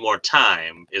 and they need more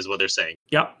time, is what they're saying.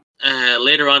 Yep.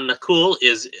 Later on, Nakul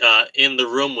is in the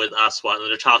room with Ashwat, and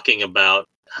they're talking about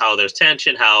how there's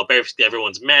tension, how basically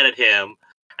everyone's mad at him.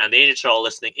 And the agents are all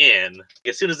listening in.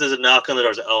 As soon as there's a knock on the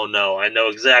door, oh no, I know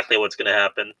exactly what's going to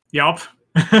happen. Yup.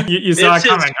 you saw it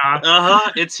coming,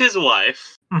 huh? It's his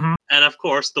wife. And of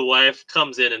course, the wife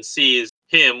comes in and sees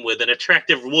him with an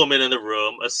attractive woman in the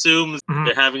room, assumes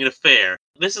they're having an affair.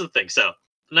 This is the thing. So,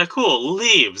 Nakul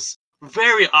leaves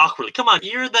very awkwardly. Come on,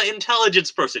 you're the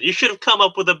intelligence person. You should have come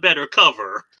up with a better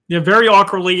cover. Yeah, very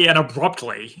awkwardly and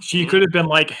abruptly. She could have been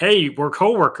like, hey, we're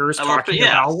coworkers talking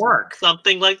about work.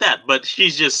 Something like that. But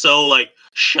she's just so, like,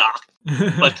 shocked.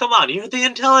 But come on, you're the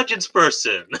intelligence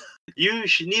person. You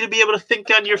should need to be able to think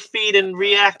on your feet and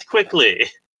react quickly.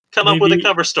 Come up with a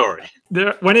cover story.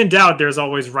 When in doubt, there's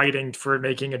always writing for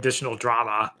making additional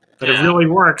drama. But it really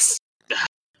works.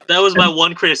 That was my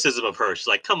one criticism of her. She's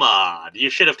like, come on, you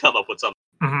should have come up with something.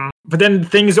 But then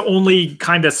things only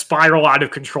kind of spiral out of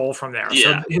control from there.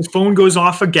 Yeah. So his phone goes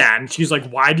off again. She's like,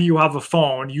 why do you have a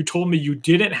phone? You told me you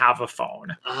didn't have a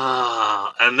phone.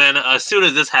 And then as soon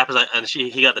as this happens, and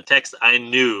he got the text, I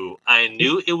knew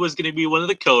it was going to be one of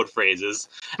the code phrases.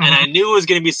 And I knew it was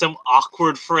going to be some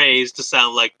awkward phrase to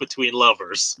sound like between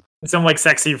lovers. Some like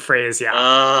sexy phrase,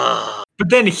 yeah. But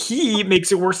then he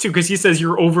makes it worse too, because he says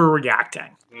you're overreacting.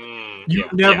 You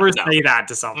never say that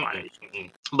to somebody.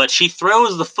 But she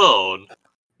throws the phone,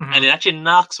 and it actually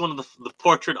knocks one of the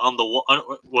portrait on the wall.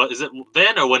 What is it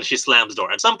then, or when she slams the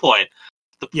door? At some point,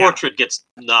 the portrait gets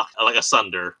knocked like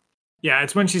asunder. Yeah,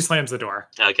 it's when she slams the door.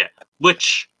 Okay,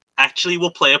 which actually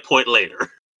will play a point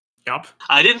later. Yep.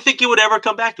 I didn't think it would ever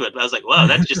come back to it, but I was like, wow,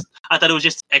 that's just. I thought it was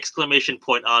just exclamation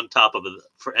point on top of it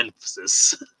for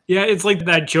emphasis. Yeah, it's like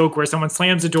that joke where someone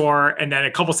slams the door, and then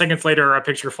a couple seconds later, a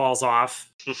picture falls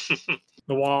off.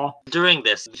 the wall. During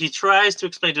this, he tries to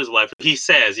explain to his wife. He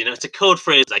says, it's a code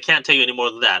phrase. I can't tell you any more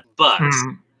than that. But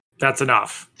that's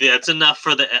enough. That's enough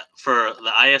for the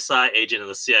ISI agent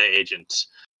and the CIA agent.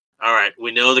 All right,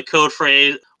 we know the code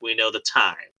phrase. We know the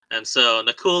time. And so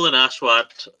Nakul and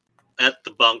Ashwat at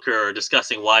the bunker are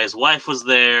discussing why his wife was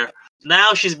there.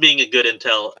 Now she's being a good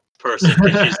intel person.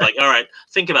 She's like, all right,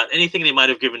 think about anything they might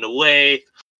have given away.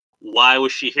 Why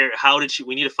was she here? How did she?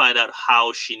 We need to find out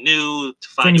how she knew to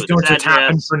find things don't just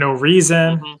happen for no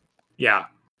reason. Yeah.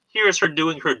 Here's her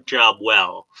doing her job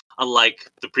well,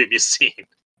 unlike the previous scene.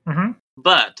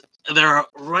 But they're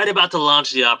right about to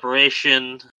launch the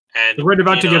operation. And they're right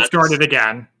about to get started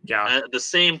again. Yeah. At the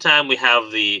same time, we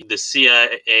have the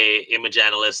CIA image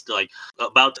analyst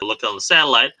about to look on the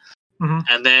satellite,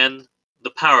 and then the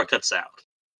power cuts out.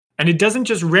 And it doesn't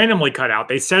just randomly cut out.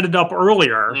 They set it up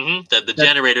earlier. That the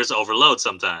generators overload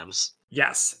sometimes.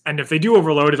 Yes. And if they do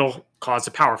overload, it'll cause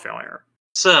a power failure.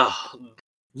 So,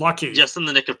 lucky. Just in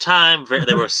the nick of time.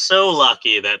 They were so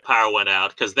lucky that power went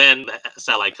out, because then the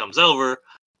satellite comes over.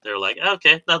 They're like,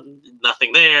 okay,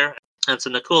 nothing there. And so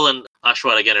Nakul and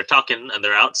Ashwat again are talking, and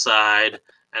they're outside.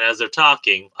 And as they're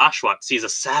talking, Ashwat sees a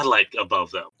satellite above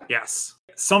them. Yes.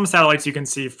 Some satellites you can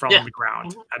see from the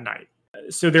ground at night.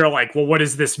 So they're like, well, what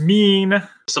does this mean?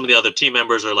 Some of the other team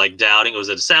members are doubting, was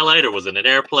it a satellite or was it an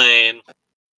airplane?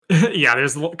 Yeah,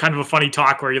 there's kind of a funny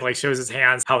talk where he shows his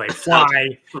hands, how they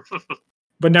fly.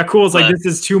 But Nakul's this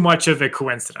is too much of a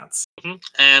coincidence.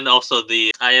 And also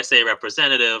the ISA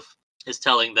representative is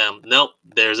telling them, nope,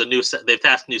 there's they've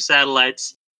tasked new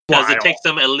satellites, because it takes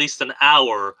them at least an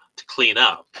hour to clean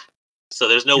up. So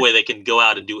there's no way they can go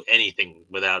out and do anything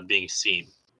without being seen.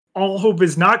 All hope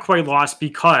is not quite lost,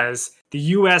 because the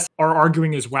U.S. are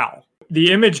arguing as well.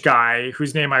 The image guy,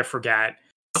 whose name I forget,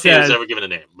 says, he was never given a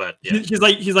name, but yeah. He's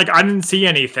like, I didn't see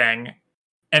anything.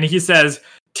 And he says,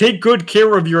 take good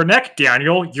care of your neck,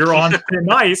 Daniel. You're on thin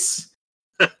ice.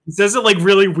 He says it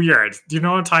really weird. Do you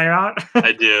know what I'm talking about?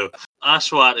 I do.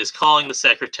 Ashwat is calling the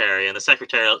secretary, and the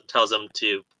secretary tells him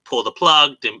to pull the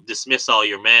plug, dismiss all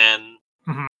your men.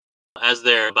 As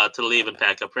they're about to leave and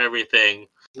pack up everything,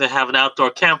 they have an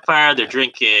outdoor campfire, they're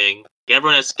drinking.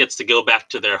 Everyone else gets to go back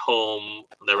to their home,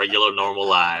 their regular, normal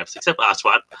lives, except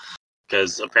Ashwat,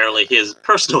 because apparently his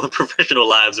personal and professional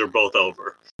lives are both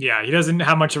over. Yeah, he doesn't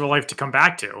have much of a life to come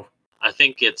back to. I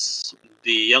think it's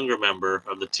the younger member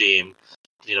of the team,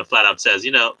 flat out says,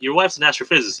 your wife's an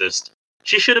astrophysicist.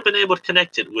 She should have been able to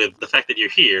connect it with the fact that you're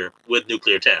here with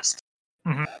nuclear tests.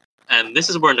 And this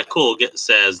is where Nakul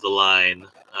says the line,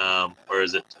 or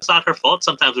is it? It's not her fault.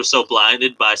 Sometimes we're so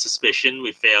blinded by suspicion,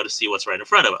 we fail to see what's right in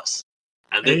front of us.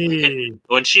 And then,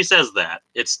 when she says that,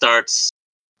 it starts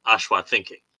Ashwat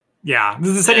thinking. Yeah, this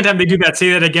is the second time they do that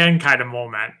say that again kind of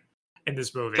moment in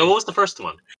this movie. So what was the first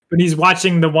one? When he's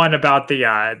watching the one about the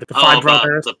five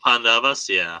brothers. The Pandavas,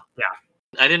 yeah. Yeah.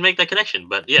 I didn't make that connection,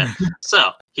 but yeah.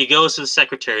 So he goes to the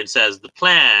secretary and says the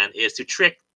plan is to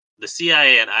trick the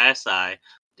CIA and ISI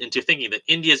into thinking that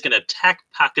India is going to attack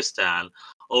Pakistan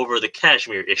over the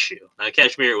Kashmir issue. Now,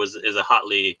 Kashmir is a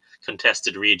hotly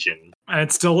contested region. And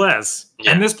it still is.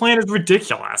 Yeah. And this plan is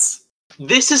ridiculous.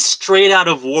 This is straight out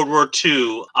of World War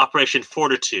II, Operation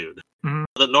Fortitude.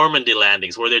 The Normandy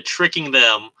landings, where they're tricking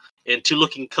them into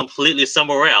looking completely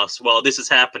somewhere else while this is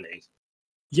happening.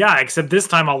 Yeah, except this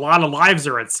time a lot of lives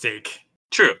are at stake.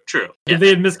 True. If they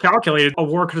had miscalculated, a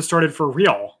war could have started for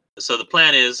real. So the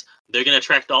plan is they're going to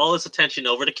attract all this attention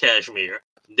over to Kashmir.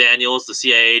 Daniels, the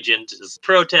CIA agent, is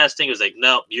protesting. He was like,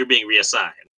 no, you're being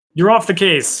reassigned. You're off the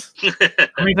case. How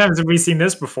many times have we seen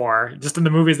this before? Just in the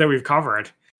movies that we've covered.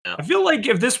 Yeah. I feel like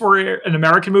if this were an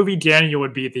American movie, Daniel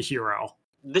would be the hero.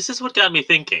 This is what got me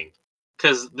thinking.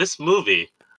 Because this movie,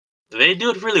 they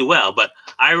do it really well. But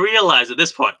I realize at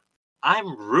this point,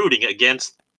 I'm rooting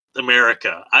against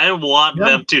America. I want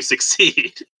them to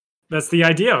succeed. That's the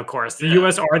idea, of course. The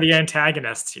U.S. are the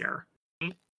antagonists here.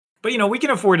 But, we can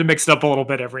afford to mix it up a little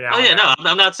bit every now and then. No,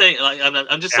 I'm not saying,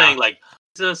 I'm just saying,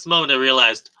 this moment I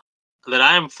realized that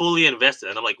I am fully invested.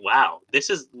 And I'm like, wow, this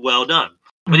is well done.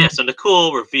 But yeah, so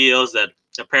Nakul reveals that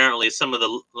apparently some of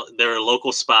their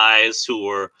local spies who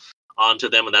were onto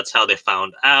them, and that's how they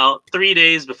found out 3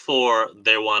 days before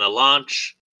they want to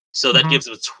launch. So that gives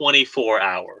them 24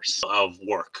 hours of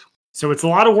work. So it's a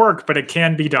lot of work, but it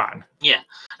can be done. Yeah.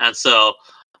 And so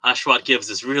Ashwat gives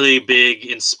this really big,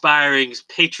 inspiring,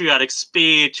 patriotic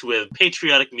speech with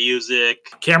patriotic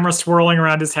music. Camera swirling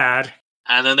around his head.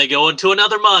 And then they go into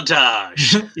another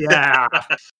montage. Yeah.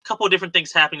 A couple of different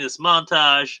things happening in this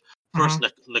montage. First,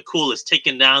 Nakul is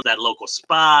taking down that local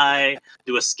spy,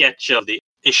 do a sketch of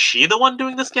is she the one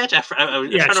doing the sketch? Yeah,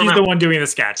 she's the one doing the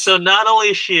sketch. So not only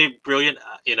is she brilliant,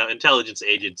 intelligence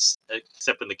agents,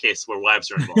 except in the case where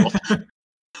wives are involved.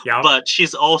 Yeah. But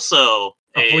she's also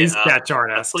a police sketch a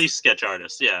artist. police sketch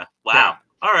artist. Yeah. Wow. Yeah.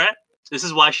 All right. This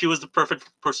is why she was the perfect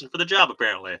person for the job,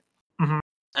 apparently. Mhm.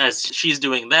 As she's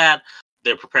doing that,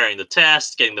 they're preparing the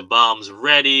test, getting the bombs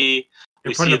ready.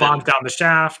 They're putting the bombs down the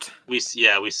shaft. We see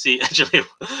actually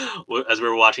as we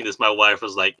were watching this, my wife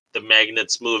was like, the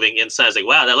magnets moving inside. I was like,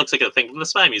 wow, that looks like a thing from the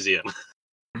Spy Museum.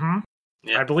 Mm-hmm.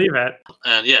 Yeah. I believe it.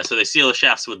 And yeah, so they seal the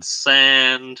shafts with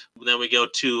sand. Then we go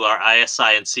to our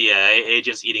ISI and CIA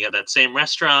agents eating at that same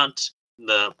restaurant.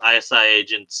 The ISI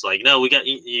agent's like, no,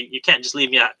 you can't just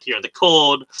leave me out here in the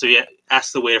cold. So you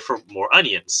ask the waiter for more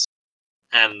onions.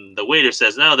 And the waiter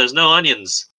says, no, there's no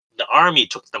onions. The army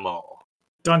took them all.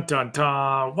 Dun dun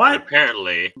dun. What? And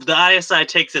apparently, the ISI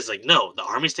takes this like, no, the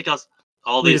army's taking out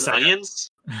all these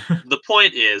onions. The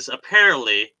point is,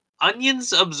 apparently,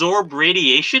 onions absorb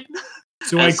radiation.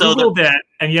 So I googled it,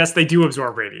 and yes, they do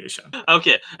absorb radiation.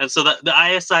 Okay, and so the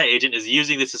ISI agent is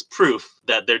using this as proof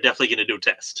that they're definitely going to do a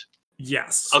test.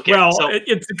 Yes. Okay. Well, so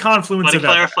it's a confluence of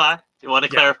clarify? You want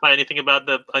to clarify anything about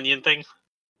the onion thing?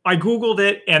 I googled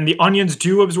it, and the onions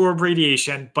do absorb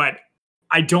radiation, but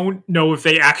I don't know if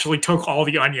they actually took all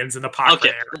the onions in the pot.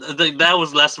 Okay, that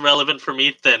was less relevant for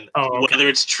me than whether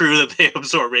it's true that they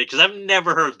absorb radiation, because I've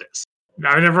never heard this.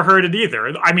 I've never heard it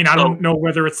either. I mean, I don't know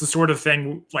whether it's the sort of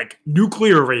thing like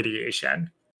nuclear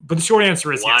radiation, but the short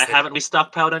answer is why yes. Why haven't we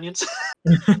stockpiled onions?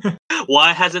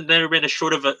 Why hasn't there been a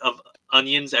short of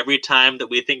onions every time that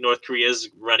we think North Korea is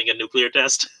running a nuclear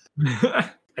test?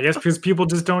 I guess because people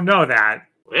just don't know that.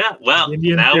 Yeah, well,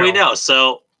 now we know.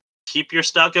 So keep your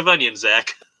stock of onions,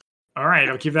 Zach. All right,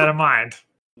 I'll keep that in mind.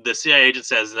 The CIA agent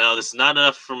says, no, this is not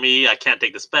enough for me. I can't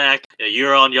take this back.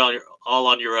 You're all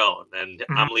on your own, and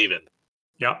I'm leaving.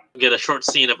 Yep. We get a short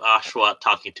scene of Ashwat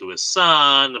talking to his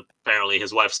son. Apparently,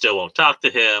 his wife still won't talk to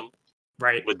him.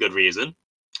 Right. With good reason.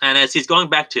 And as he's going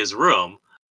back to his room,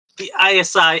 the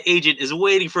ISI agent is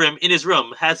waiting for him in his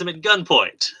room, has him at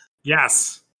gunpoint.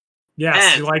 Yes.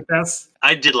 Yes, you like this?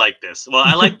 I did like this. Well,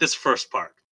 I like this first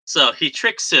part. So he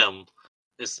tricks him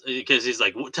because he's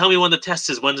like, tell me when the test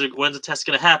is. When's the test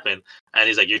going to happen? And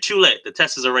he's like, you're too late. The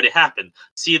test has already happened.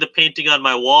 See the painting on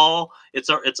my wall? It's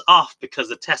off because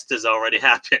the test has already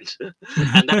happened.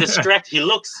 And that distracts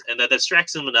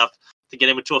him enough to get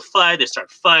him into a fight. They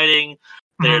start fighting.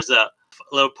 There's a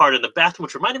little part in the bathroom,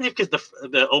 which reminded me of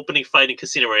the opening fight in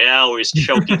Casino Royale where he's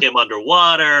choking him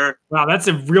underwater. Wow, that's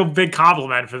a real big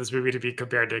compliment for this movie to be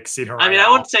compared to Casino Royale. I mean, I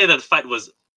wouldn't say that the fight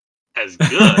was as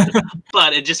good,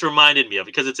 but it just reminded me of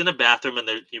it because it's in a bathroom and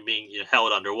you're being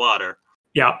held underwater.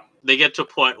 Yeah. They get to a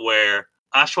point where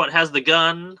Ashwat has the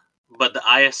gun, but the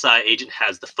ISI agent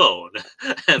has the phone.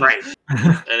 And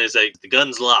it's like, the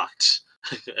gun's locked.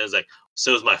 And it's like,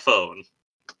 so's my phone.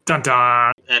 Dun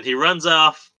dun. And he runs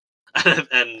off.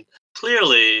 And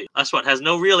clearly, Ashwat has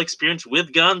no real experience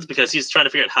with guns because he's trying to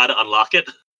figure out how to unlock it.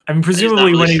 I mean,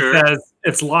 presumably when he says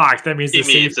it's locked, that means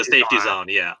it's a safety zone,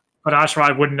 yeah. But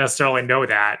Ashwat wouldn't necessarily know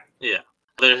that. Yeah.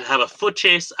 They have a foot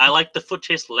chase. I like the foot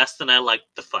chase less than I like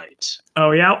the fight.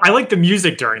 Oh, yeah? I like the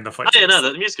music during the fight chase. Yeah, no,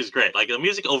 the music is great. Like, the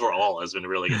music overall has been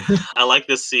really good. I like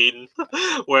this scene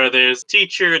where there's a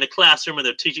teacher in a classroom and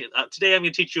they're teaching, today I'm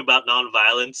going to teach you about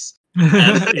nonviolence.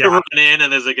 And they run in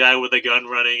and there's a guy with a gun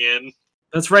running in.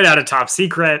 That's right out of Top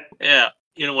Secret. Yeah.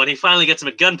 When he finally gets him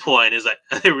at gunpoint, is like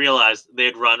they realized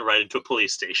they'd run right into a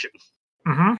police station.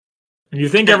 Mm-hmm. And you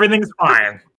think everything's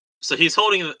fine. So he's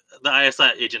holding the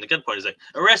ISI agent at gunpoint. He's like,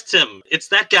 arrest him. It's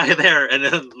that guy there. And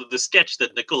then the sketch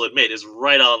that Nicole had made is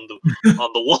right on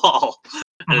the wall.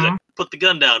 And he's like, put the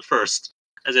gun down first.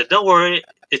 I said, don't worry,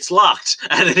 it's locked.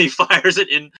 And then he fires it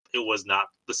in. It was not.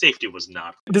 The safety was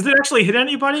not. Does it actually hit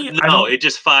anybody? No, it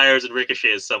just fires and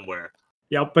ricochets somewhere.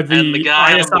 Yeah, but the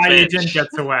guy ISI agent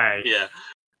gets away.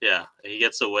 Yeah, he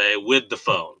gets away with the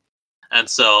phone. And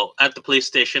so at the police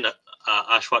station,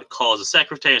 Ashwat calls the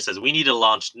secretary and says, we need to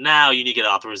launch now. You need to get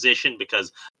authorization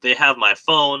because they have my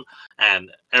phone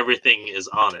and everything is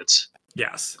on it.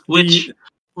 Yes. Which,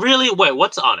 really, wait,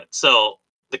 what's on it? So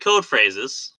the code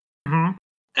phrases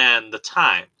and the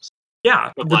times.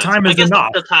 Yeah, the time is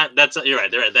enough. You're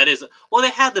right. That is, well, they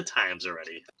had the times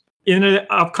already. In an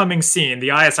upcoming scene, the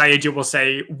ISI agent will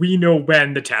say, we know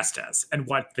when the test is and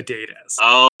what the date is.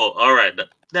 Oh, all right.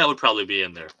 That would probably be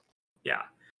in there. Yeah.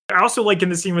 I also like in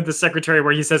the scene with the secretary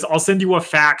where he says, I'll send you a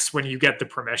fax when you get the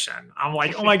permission. I'm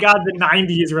like, oh my God, the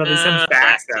 90s where they send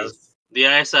faxes. The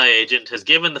ISI agent has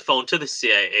given the phone to the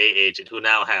CIA agent who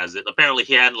now has it. Apparently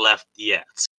he hadn't left yet.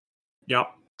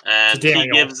 Yep. And he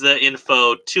gives the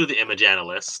info to the image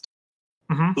analyst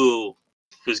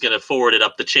who's going to forward it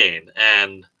up the chain.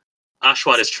 And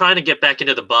Ashwat is trying to get back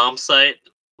into the bomb site,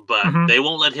 but they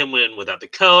won't let him win without the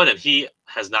code, and he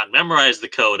has not memorized the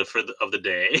code of the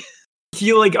day. He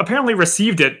apparently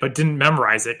received it but didn't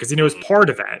memorize it because he knows part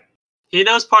of it. He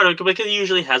knows part of it because he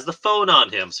usually has the phone on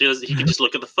him, so he can just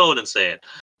look at the phone and say it.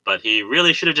 But he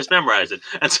really should have just memorized it.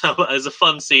 And so it's a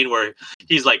fun scene where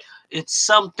he's like, "It's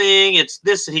something, it's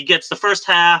this," and he gets the first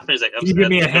half, and he's like, "Can you give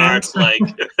me a hand?"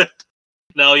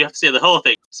 No, you have to say the whole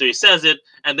thing. So he says it,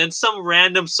 and then some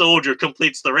random soldier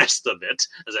completes the rest of it.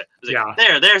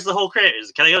 There's the whole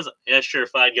craze. Can I go? Yeah, sure,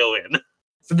 fine, go in.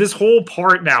 So this whole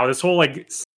part now, this whole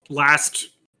last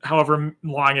however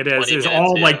long it is minutes,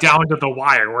 all down to the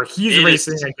wire where he's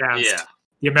racing against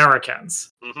the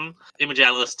Americans. Image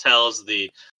analyst tells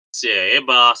the CIA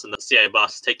boss, and the CIA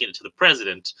boss is taking it to the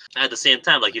president. At the same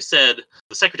time, like you said,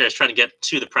 the secretary is trying to get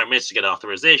to the prime minister to get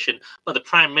authorization, but the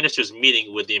prime minister is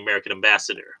meeting with the American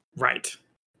ambassador. Right.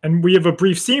 And we have a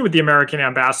brief scene with the American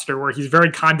ambassador where he's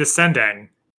very condescending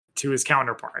to his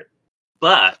counterpart.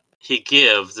 But he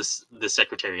gives the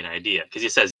secretary an idea, because he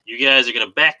says, "You guys are going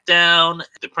to back down.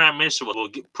 The prime minister will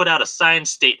put out a signed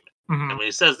statement." And when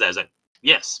he says that, he's like,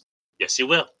 yes, he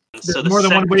will. And there's more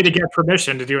than one way to get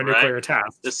permission to do a nuclear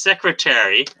test. The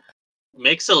secretary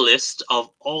makes a list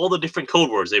of all the different code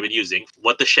words they've been using,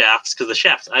 what the shafts, because the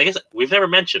shafts, I guess we've never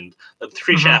mentioned that the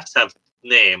three shafts have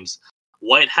names: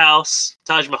 White House,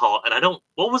 Taj Mahal, and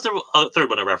what was the third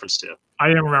one a reference to? I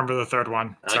didn't remember the third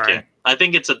one. Sorry. Okay. I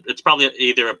think it's probably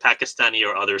either a Pakistani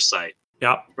or other site.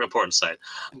 Yep. Important site.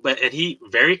 And he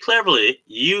very cleverly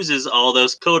uses all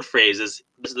those code phrases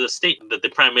as the statement that the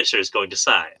prime minister is going to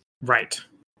sign. Right.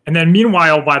 And then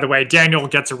meanwhile, by the way, Daniel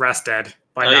gets arrested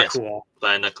by Nakul.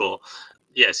 By Nakul.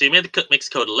 Yeah, so he makes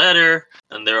code a letter,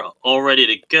 and they're all ready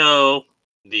to go.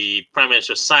 The prime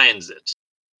minister signs it.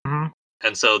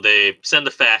 And so they send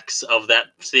the fax of that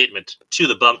statement to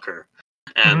the bunker.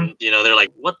 And, they're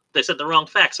like, what? They sent the wrong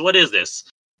fax. What is this?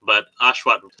 But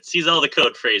Ashwat sees all the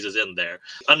code phrases in there,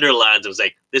 underlines and was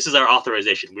like, "This is our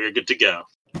authorization. We're good to go."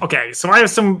 Okay, so I have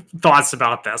some thoughts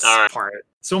about this part.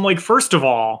 So I'm like, first of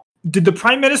all, did the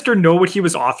prime minister know what he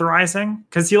was authorizing?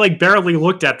 Because he barely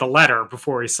looked at the letter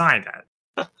before he signed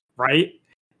it, right?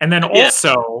 And then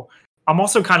also, I'm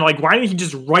also kind of like, why didn't he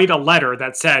just write a letter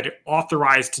that said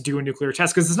authorized to do a nuclear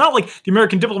test? Because it's not like the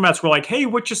American diplomats were like, "Hey,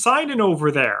 what you signing over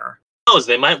there?"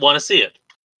 They might want to see it,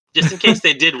 just in case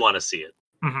they did want to see it.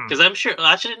 Because I'm sure,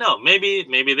 actually, no, maybe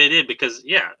they did. Because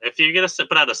if you're gonna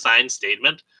put out a signed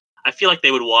statement, I feel like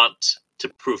they would want to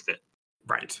proof it.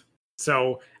 Right.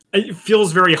 So it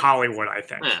feels very Hollywood, I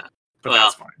think. Yeah. But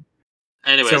that's fine.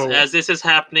 Anyways, as this is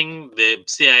happening, the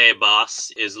CIA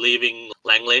boss is leaving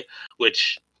Langley,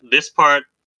 which this part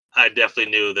I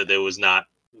definitely knew that there was not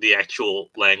the actual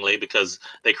Langley, because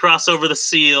they cross over the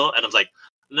seal, and I was like,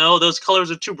 no, those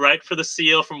colors are too bright for the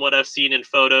seal from what I've seen in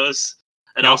photos.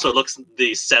 And also it looks,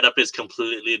 the setup is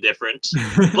completely different.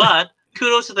 But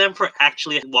kudos to them for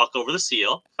actually walk over the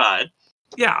seal. Fine.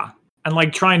 Yeah.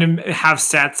 And trying to have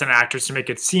sets and actors to make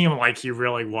it seem like he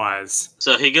really was.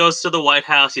 So he goes to the White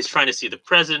House. He's trying to see the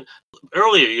president.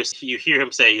 Earlier, you hear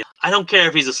him say, "I don't care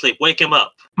if he's asleep. Wake him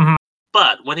up."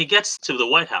 But when he gets to the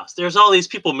White House, there's all these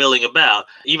people milling about.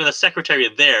 Even the secretary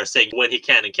there saying when he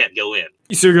can and can't go in.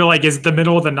 So you're like, is it the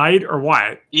middle of the night or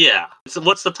what? Yeah. So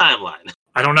what's the timeline?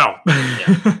 I don't know.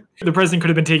 Yeah. The president could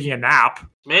have been taking a nap.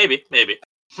 Maybe.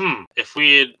 If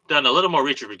we had done a little more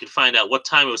research, we could find out what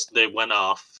time it was they went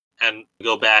off and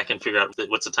go back and figure out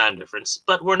what's the time difference.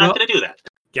 But we're not going to do that.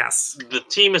 Yes. The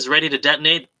team is ready to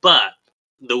detonate, but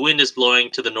the wind is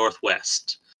blowing to the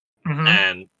northwest.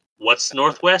 And what's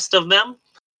northwest of them?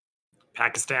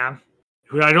 Pakistan.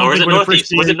 Who I don't or think is it would northeast?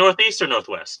 appreciate... Was it northeast or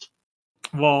northwest?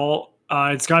 Well,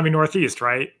 it's got to be northeast,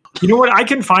 right? You know what? I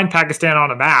can find Pakistan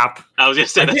on a map. I was going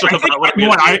to say,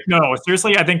 no,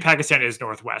 seriously, I think Pakistan is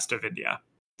northwest of India.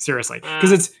 Seriously.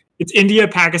 Because it's India,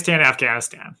 Pakistan,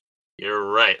 Afghanistan.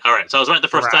 You're right. All right. So I was right the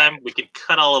first time. We can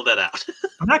cut all of that out.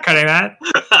 I'm not cutting that.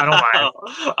 I don't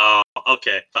mind. Oh,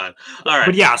 okay. Fine. All right.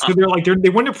 But yeah, so they're like, they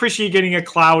wouldn't appreciate getting a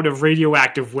cloud of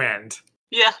radioactive wind.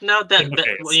 Yeah, no, that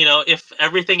if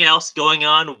everything else going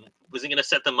on wasn't going to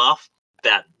set them off,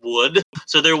 that would.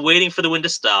 So they're waiting for the wind to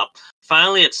stop.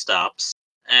 Finally, it stops.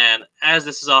 And as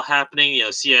this is all happening,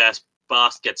 CIS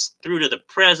boss gets through to the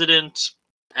president,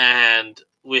 and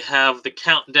we have the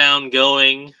countdown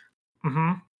going.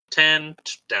 10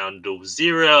 down to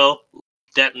 0,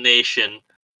 detonation,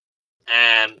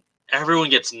 and everyone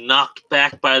gets knocked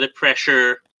back by the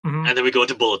pressure, and then we go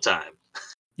into bullet time.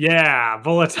 Yeah,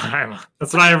 bullet time.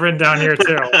 That's what I have written down here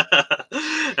too.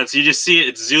 And so you just see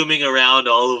it's zooming around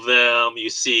all of them. You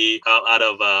see out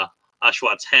of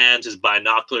Ashwat's hands, his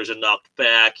binoculars are knocked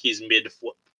back. He's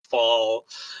mid-fall.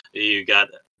 You got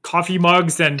coffee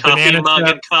mugs and coffee banana mug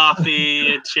chips. and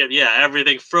coffee and chip. Yeah,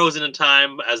 everything frozen in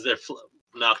time as they're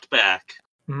knocked back.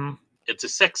 Mm-hmm. It's a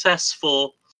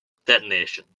successful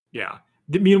detonation. Yeah.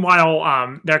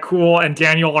 Meanwhile, Cool and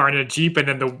Daniel are in a Jeep, and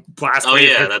then the blast wave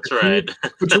hits that's the right.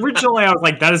 Jeep, which originally I was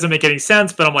like, that doesn't make any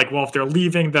sense. But I'm like, well, if they're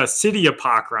leaving the city of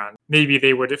Pakran, maybe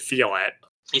they would feel it.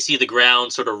 You see the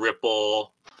ground sort of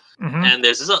ripple. Mm-hmm. And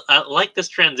there's this, I like this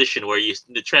transition where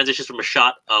the transitions from a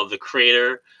shot of the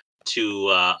crater to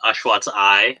Ashwat's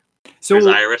eye, so his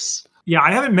iris. Yeah,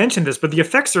 I haven't mentioned this, but the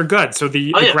effects are good. So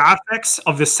the graphics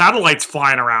of the satellites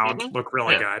flying around look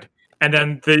really good. And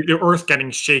then the Earth getting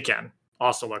shaken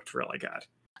also looked really good.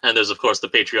 And there's, of course, the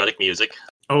patriotic music.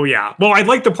 Oh, yeah. Well, I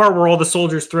like the part where all the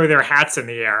soldiers throw their hats in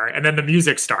the air, and then the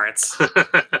music starts.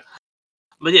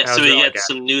 But yeah, so we get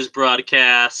some news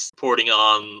broadcasts reporting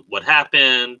on what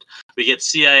happened. We get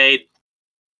CIA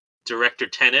Director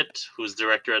Tenet, who's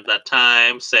director at that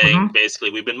time, saying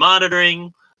basically, we've been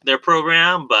monitoring their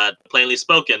program, but plainly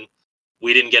spoken,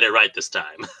 we didn't get it right this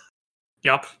time.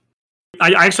 Yep.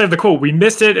 I actually have the quote, we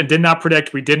missed it and did not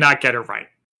predict, we did not get it right.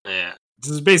 Yeah. This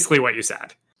is basically what you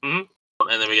said. Mm-hmm.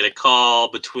 And then we get a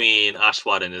call between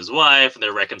Ashwat and his wife, and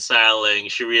they're reconciling.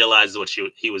 She realizes what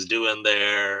he was doing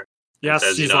there. Yes,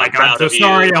 says, she's like, I'm so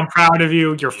sorry, I'm proud of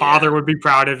you. Your father would be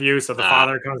proud of you. So the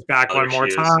father comes back one more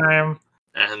time.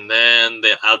 And then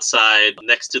the outside,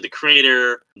 next to the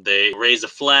crater, they raise a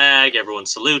flag. Everyone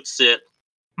salutes it.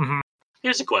 Mm-hmm.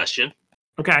 Here's a question.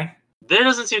 Okay. There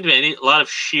doesn't seem to be a lot of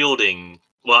shielding.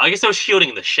 Well, I guess they were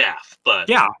shielding the shaft, but...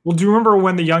 Yeah. Well, do you remember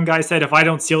when the young guy said, if I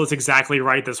don't seal this exactly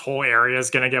right, this whole area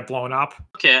is going to get blown up?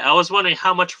 Okay, I was wondering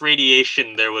how much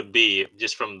radiation there would be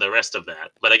just from the rest of that.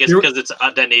 But I guess because it's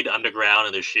detonated underground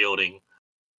and they're shielding.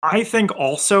 I think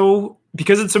also,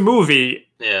 because it's a movie,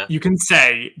 you can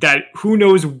say that who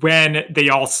knows when they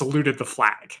all saluted the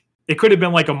flag. It could have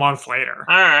been like a month later.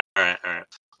 All right.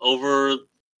 Over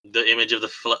the image of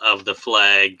the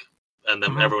flag, and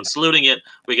then everyone's saluting it,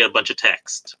 we get a bunch of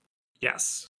text.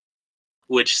 Yes.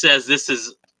 Which says this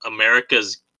is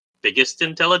America's biggest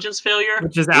intelligence failure.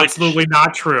 Which is absolutely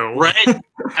not true. Right?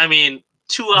 I mean,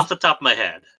 two off the top of my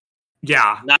head.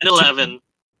 Yeah. 9/11,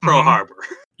 Pearl Harbor.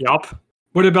 Yup.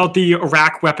 What about the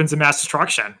Iraq weapons of mass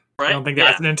destruction? Right? I don't think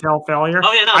that's an intel failure.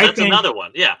 Oh, yeah, no, that's another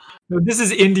one. Yeah. No, this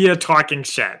is India talking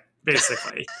shit,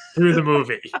 basically, through the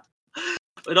movie.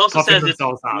 It also says it's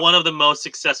one of the most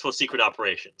successful secret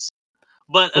operations.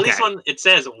 But at least when it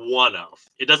says one of,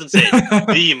 it doesn't say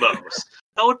the most.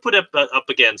 I would put it up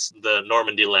against the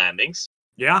Normandy landings.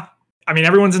 Yeah. I mean,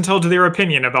 everyone's entitled to their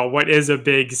opinion about what is a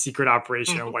big secret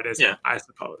operation and what isn't, I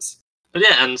suppose. But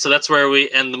yeah, and so that's where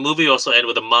we end. The movie also ends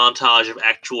with a montage of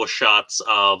actual shots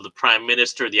of the Prime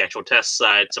Minister, the actual test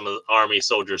site, some of the army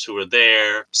soldiers who were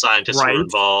there, scientists who were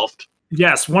involved.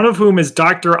 Yes, one of whom is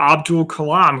Dr. Abdul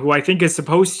Kalam, who I think is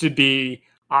supposed to be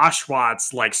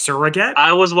Ashwat's surrogate.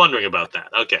 I was wondering about that.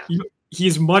 Okay.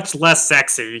 He's much less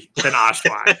sexy than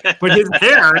Ashwat, but his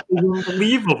hair is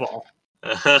unbelievable.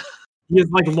 He has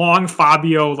long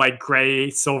Fabio, gray,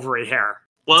 silvery hair.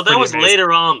 Well, that was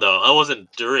later on, though. That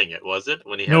wasn't during it, was it?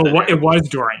 When he had it was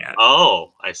during it.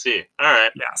 Oh, I see. All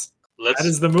right. Yes. That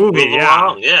is the movie,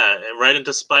 Yeah, right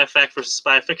into Spy Fact versus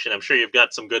Spy Fiction. I'm sure you've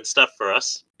got some good stuff for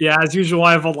us. Yeah, as usual,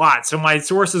 I have a lot. So my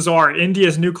sources are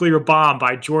India's Nuclear Bomb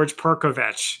by George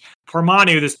Perkovich,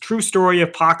 Parmanu, This True Story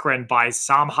of Pakran by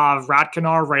Sambhav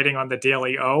Ratkanar, writing on the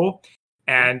Daily O,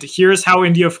 and Here's How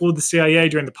India Fooled the CIA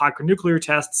During the Pakran Nuclear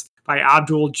Tests by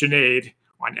Abdul Junaid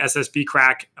on SSB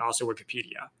Crack and also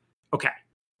Wikipedia. Okay.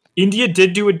 India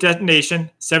did do a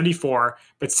detonation, 74,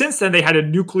 but since then they had a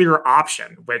nuclear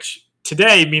option, which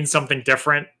today means something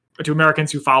different to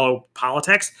Americans who follow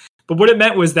politics. But what it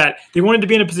meant was that they wanted to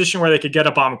be in a position where they could get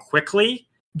a bomb quickly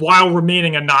while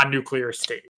remaining a non-nuclear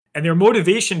state. And their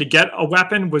motivation to get a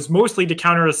weapon was mostly to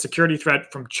counter a security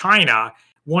threat from China,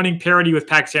 wanting parity with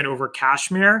Pakistan over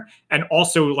Kashmir, and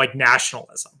also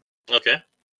nationalism. Okay.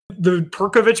 The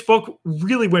Perkovich book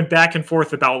really went back and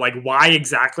forth about why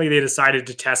exactly they decided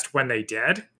to test when they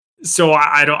did. So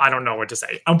I don't know what to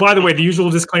say. And by the way, the usual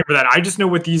disclaimer that I just know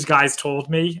what these guys told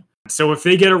me. So if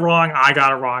they get it wrong, I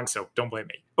got it wrong. So don't blame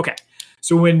me. Okay.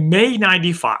 So in May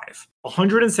 95,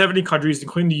 170 countries,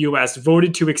 including the US,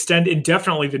 voted to extend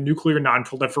indefinitely the Nuclear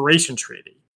Non-Proliferation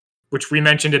Treaty, which we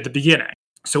mentioned at the beginning.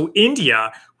 So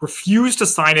India refused to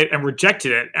sign it and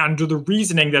rejected it under the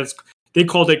reasoning that they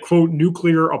called it, quote,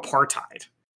 nuclear apartheid.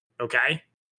 Okay?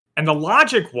 And the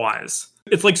logic was,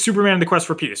 it's like Superman and the Quest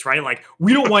for Peace, right?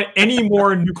 We don't want any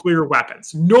more nuclear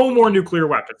weapons. No more nuclear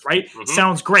weapons, right?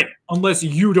 Sounds great, unless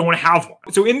you don't have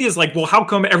one. So India's well, how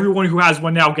come everyone who has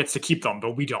one now gets to keep them,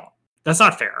 but we don't? That's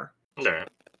not fair. Okay.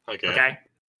 Okay?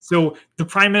 So the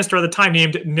prime minister at the time,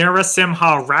 named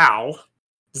Narasimha Rao,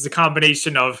 is a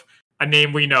combination of a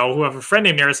name we know, who have a friend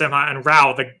named Narasimha, and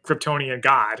Rao, the Kryptonian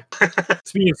god.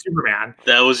 Speaking of Superman.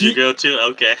 That was your go-to?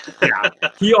 Okay. Yeah.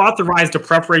 He authorized a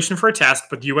preparation for a test,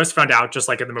 but the U.S. found out, just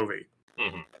like in the movie.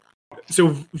 Mhm. So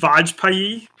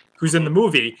Vajpayee, who's in the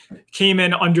movie, came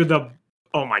in under the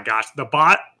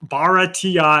Bharatiya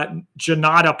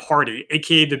Janata Party,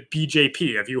 aka the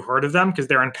BJP. Have you heard of them? Because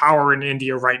they're in power in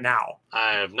India right now.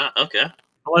 I have not. Okay.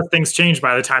 Unless things change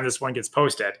by the time this one gets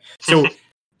posted. So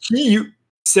he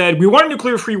said, we want a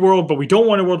nuclear-free world, but we don't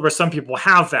want a world where some people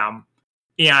have them.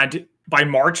 And by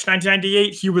March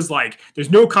 1998, he was like, there's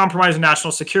no compromise in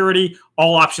national security.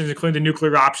 All options, including the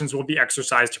nuclear options, will be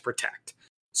exercised to protect.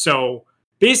 So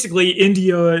basically,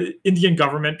 Indian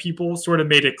government people sort of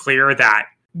made it clear that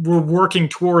we're working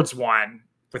towards one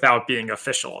without being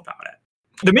official about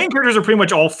it. The main characters are pretty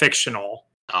much all fictional.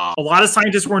 A lot of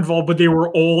scientists were involved, but they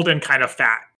were old and kind of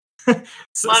fat.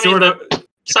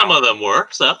 Some of them were,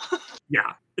 so.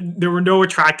 Yeah. There were no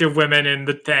attractive women in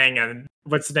the thing, and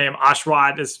what's the name?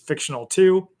 Ashwat is fictional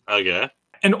too. Okay.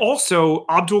 And also,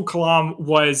 Abdul Kalam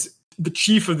was the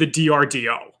chief of the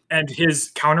DRDO, and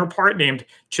his counterpart named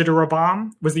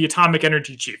Chittarabam was the atomic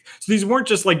energy chief. So these weren't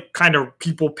just like kind of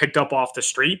people picked up off the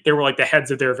street. They were like the heads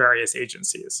of their various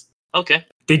agencies. Okay.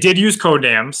 They did use code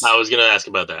names. I was going to ask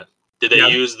about that. Did they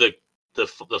use the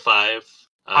five?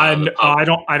 I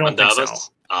don't think so.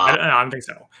 I don't think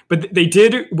so. But they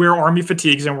did wear army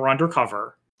fatigues and were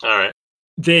undercover. All right.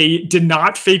 They did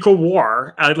not fake a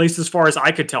war, at least as far as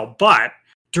I could tell. But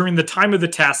during the time of the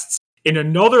tests, in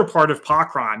another part of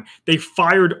Pokhran, they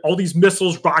fired all these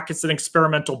missiles, rockets, and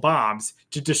experimental bombs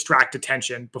to distract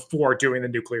attention before doing the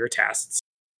nuclear tests.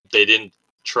 They didn't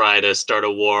try to start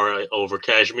a war over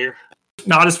Kashmir?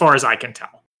 Not as far as I can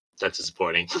tell. That's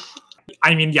disappointing.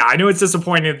 I mean, yeah, I know it's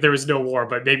disappointing that there was no war,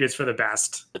 but maybe it's for the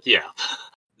best. Yeah.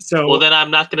 So, well, then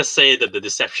I'm not going to say that the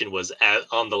deception was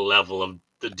on the level of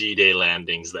the D-Day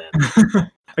landings then.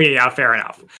 Okay, yeah, fair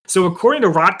enough. So according to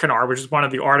Rotkanar, which is one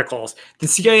of the articles, the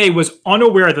CIA was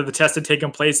unaware that the test had taken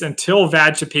place until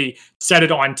Vajpayee said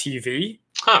it on TV.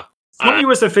 Huh. Some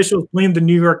U.S. officials blamed the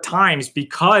New York Times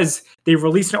because they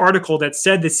released an article that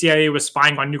said the CIA was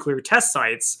spying on nuclear test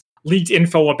sites, leaked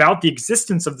info about the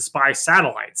existence of the spy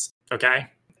satellites. Okay?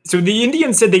 So the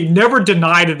Indians said they never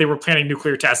denied that they were planning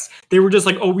nuclear tests. They were just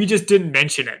like, oh, we just didn't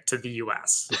mention it to the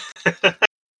U.S.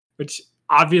 Which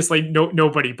obviously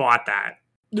nobody bought that.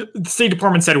 The State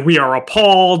Department said, we are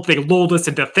appalled. They lulled us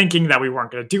into thinking that we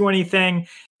weren't going to do anything.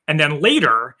 And then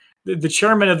later, the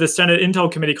chairman of the Senate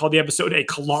Intel Committee called the episode a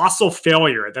colossal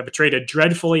failure that betrayed a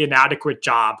dreadfully inadequate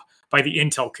job by the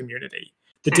Intel community.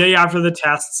 The day after the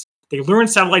tests, they learned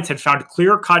satellites had found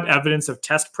clear-cut evidence of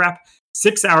test prep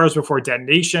 6 hours before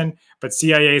detonation, but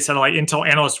CIA satellite Intel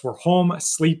analysts were home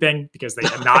sleeping because they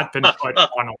had not been put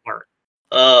on alert.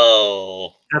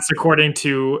 Oh. That's according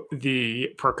to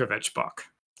the Perkovich book.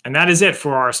 And that is it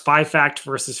for our spy fact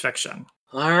versus fiction.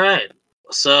 All right.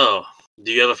 So,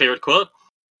 do you have a favorite quote?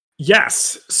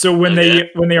 Yes. So when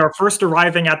they are first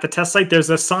arriving at the test site, there's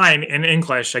a sign in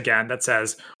English again that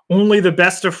says, "Only the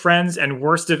best of friends and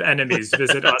worst of enemies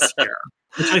visit us here,"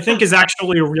 which I think is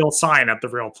actually a real sign at the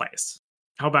real place.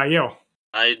 How about you?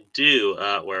 I do.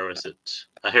 Where was it?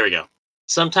 Here we go.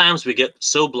 Sometimes we get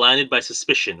so blinded by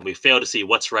suspicion, we fail to see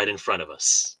what's right in front of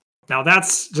us. Now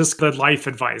that's just good life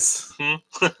advice.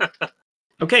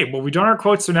 Okay, well, we've done our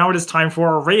quotes, so now it is time for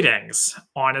our ratings.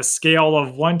 On a scale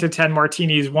of 1 to 10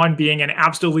 martinis, 1 being an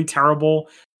absolutely terrible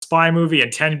spy movie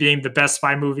and 10 being the best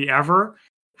spy movie ever,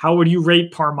 how would you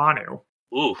rate Parmanu?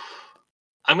 Ooh,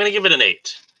 I'm going to give it an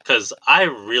 8, because I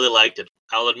really liked it.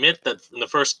 I'll admit that in the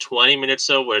first 20 minutes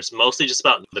or so, where it's mostly just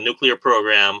about the nuclear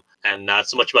program and not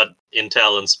so much about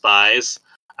intel and spies,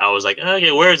 I was like,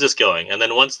 okay, where is this going? And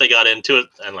then once they got into it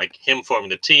and like him forming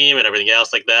the team and everything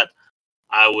else like that,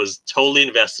 I was totally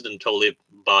invested and totally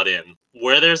bought in.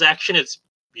 Where there's action, it's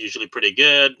usually pretty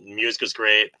good. Music is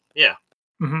great. Yeah.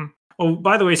 Mm-hmm. Oh,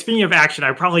 by the way, speaking of action,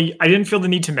 I didn't feel the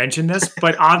need to mention this,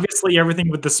 but obviously everything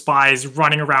with the spies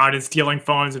running around and stealing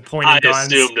phones and pointing guns. I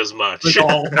assumed as much. Was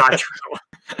all not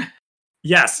true.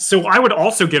 Yes, so I would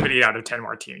also give it 8 out of 10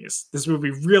 martinis. This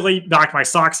movie really knocked my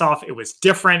socks off. It was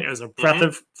different. It was a breath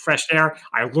of fresh air.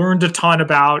 I learned a ton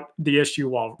about the issue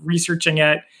while researching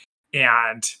it,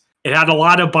 and it had a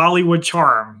lot of Bollywood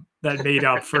charm that made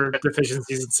up for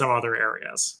deficiencies in some other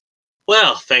areas.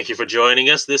 Well, thank you for joining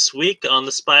us this week on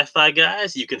the Spy-Fi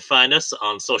Guys. You can find us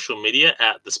on social media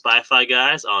at the Spy-Fi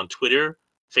Guys on Twitter,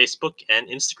 Facebook, and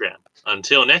Instagram.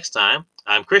 Until next time,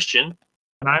 I'm Christian.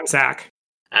 And I'm Zach.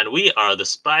 And we are the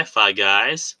Spy-Fi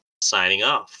Guys, signing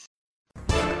off.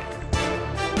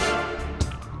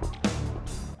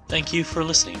 Thank you for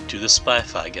listening to the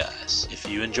Spy-Fi Guys. If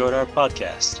you enjoyed our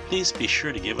podcast, please be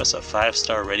sure to give us a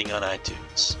 5-star rating on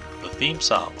iTunes. The theme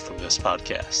song from this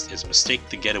podcast is Mistake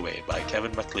the Getaway by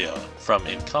Kevin MacLeod from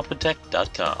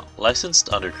Incompetech.com.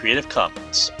 Licensed under Creative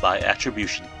Commons by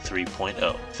Attribution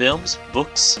 3.0. Films,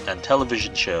 books, and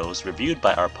television shows reviewed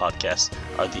by our podcast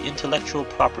are the intellectual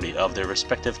property of their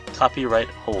respective copyright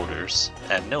holders,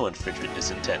 and no infringement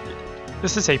is intended.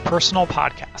 This is a personal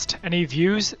podcast. Any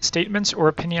views, statements, or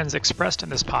opinions expressed in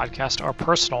this podcast are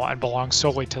personal and belong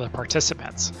solely to the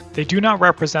participants. They do not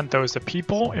represent those of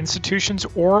people, institutions,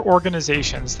 or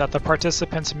organizations that the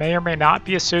participants may or may not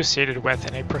be associated with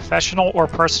in a professional or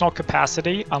personal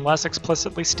capacity unless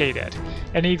explicitly stated.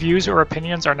 Any views or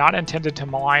opinions are not intended to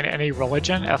malign any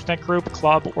religion, ethnic group,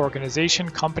 club, organization,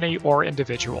 company, or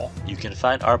individual. You can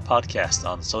find our podcast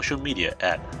on social media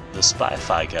at The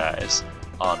Spy-Fi Guys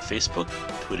on Facebook,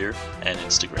 Twitter, and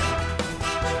Instagram.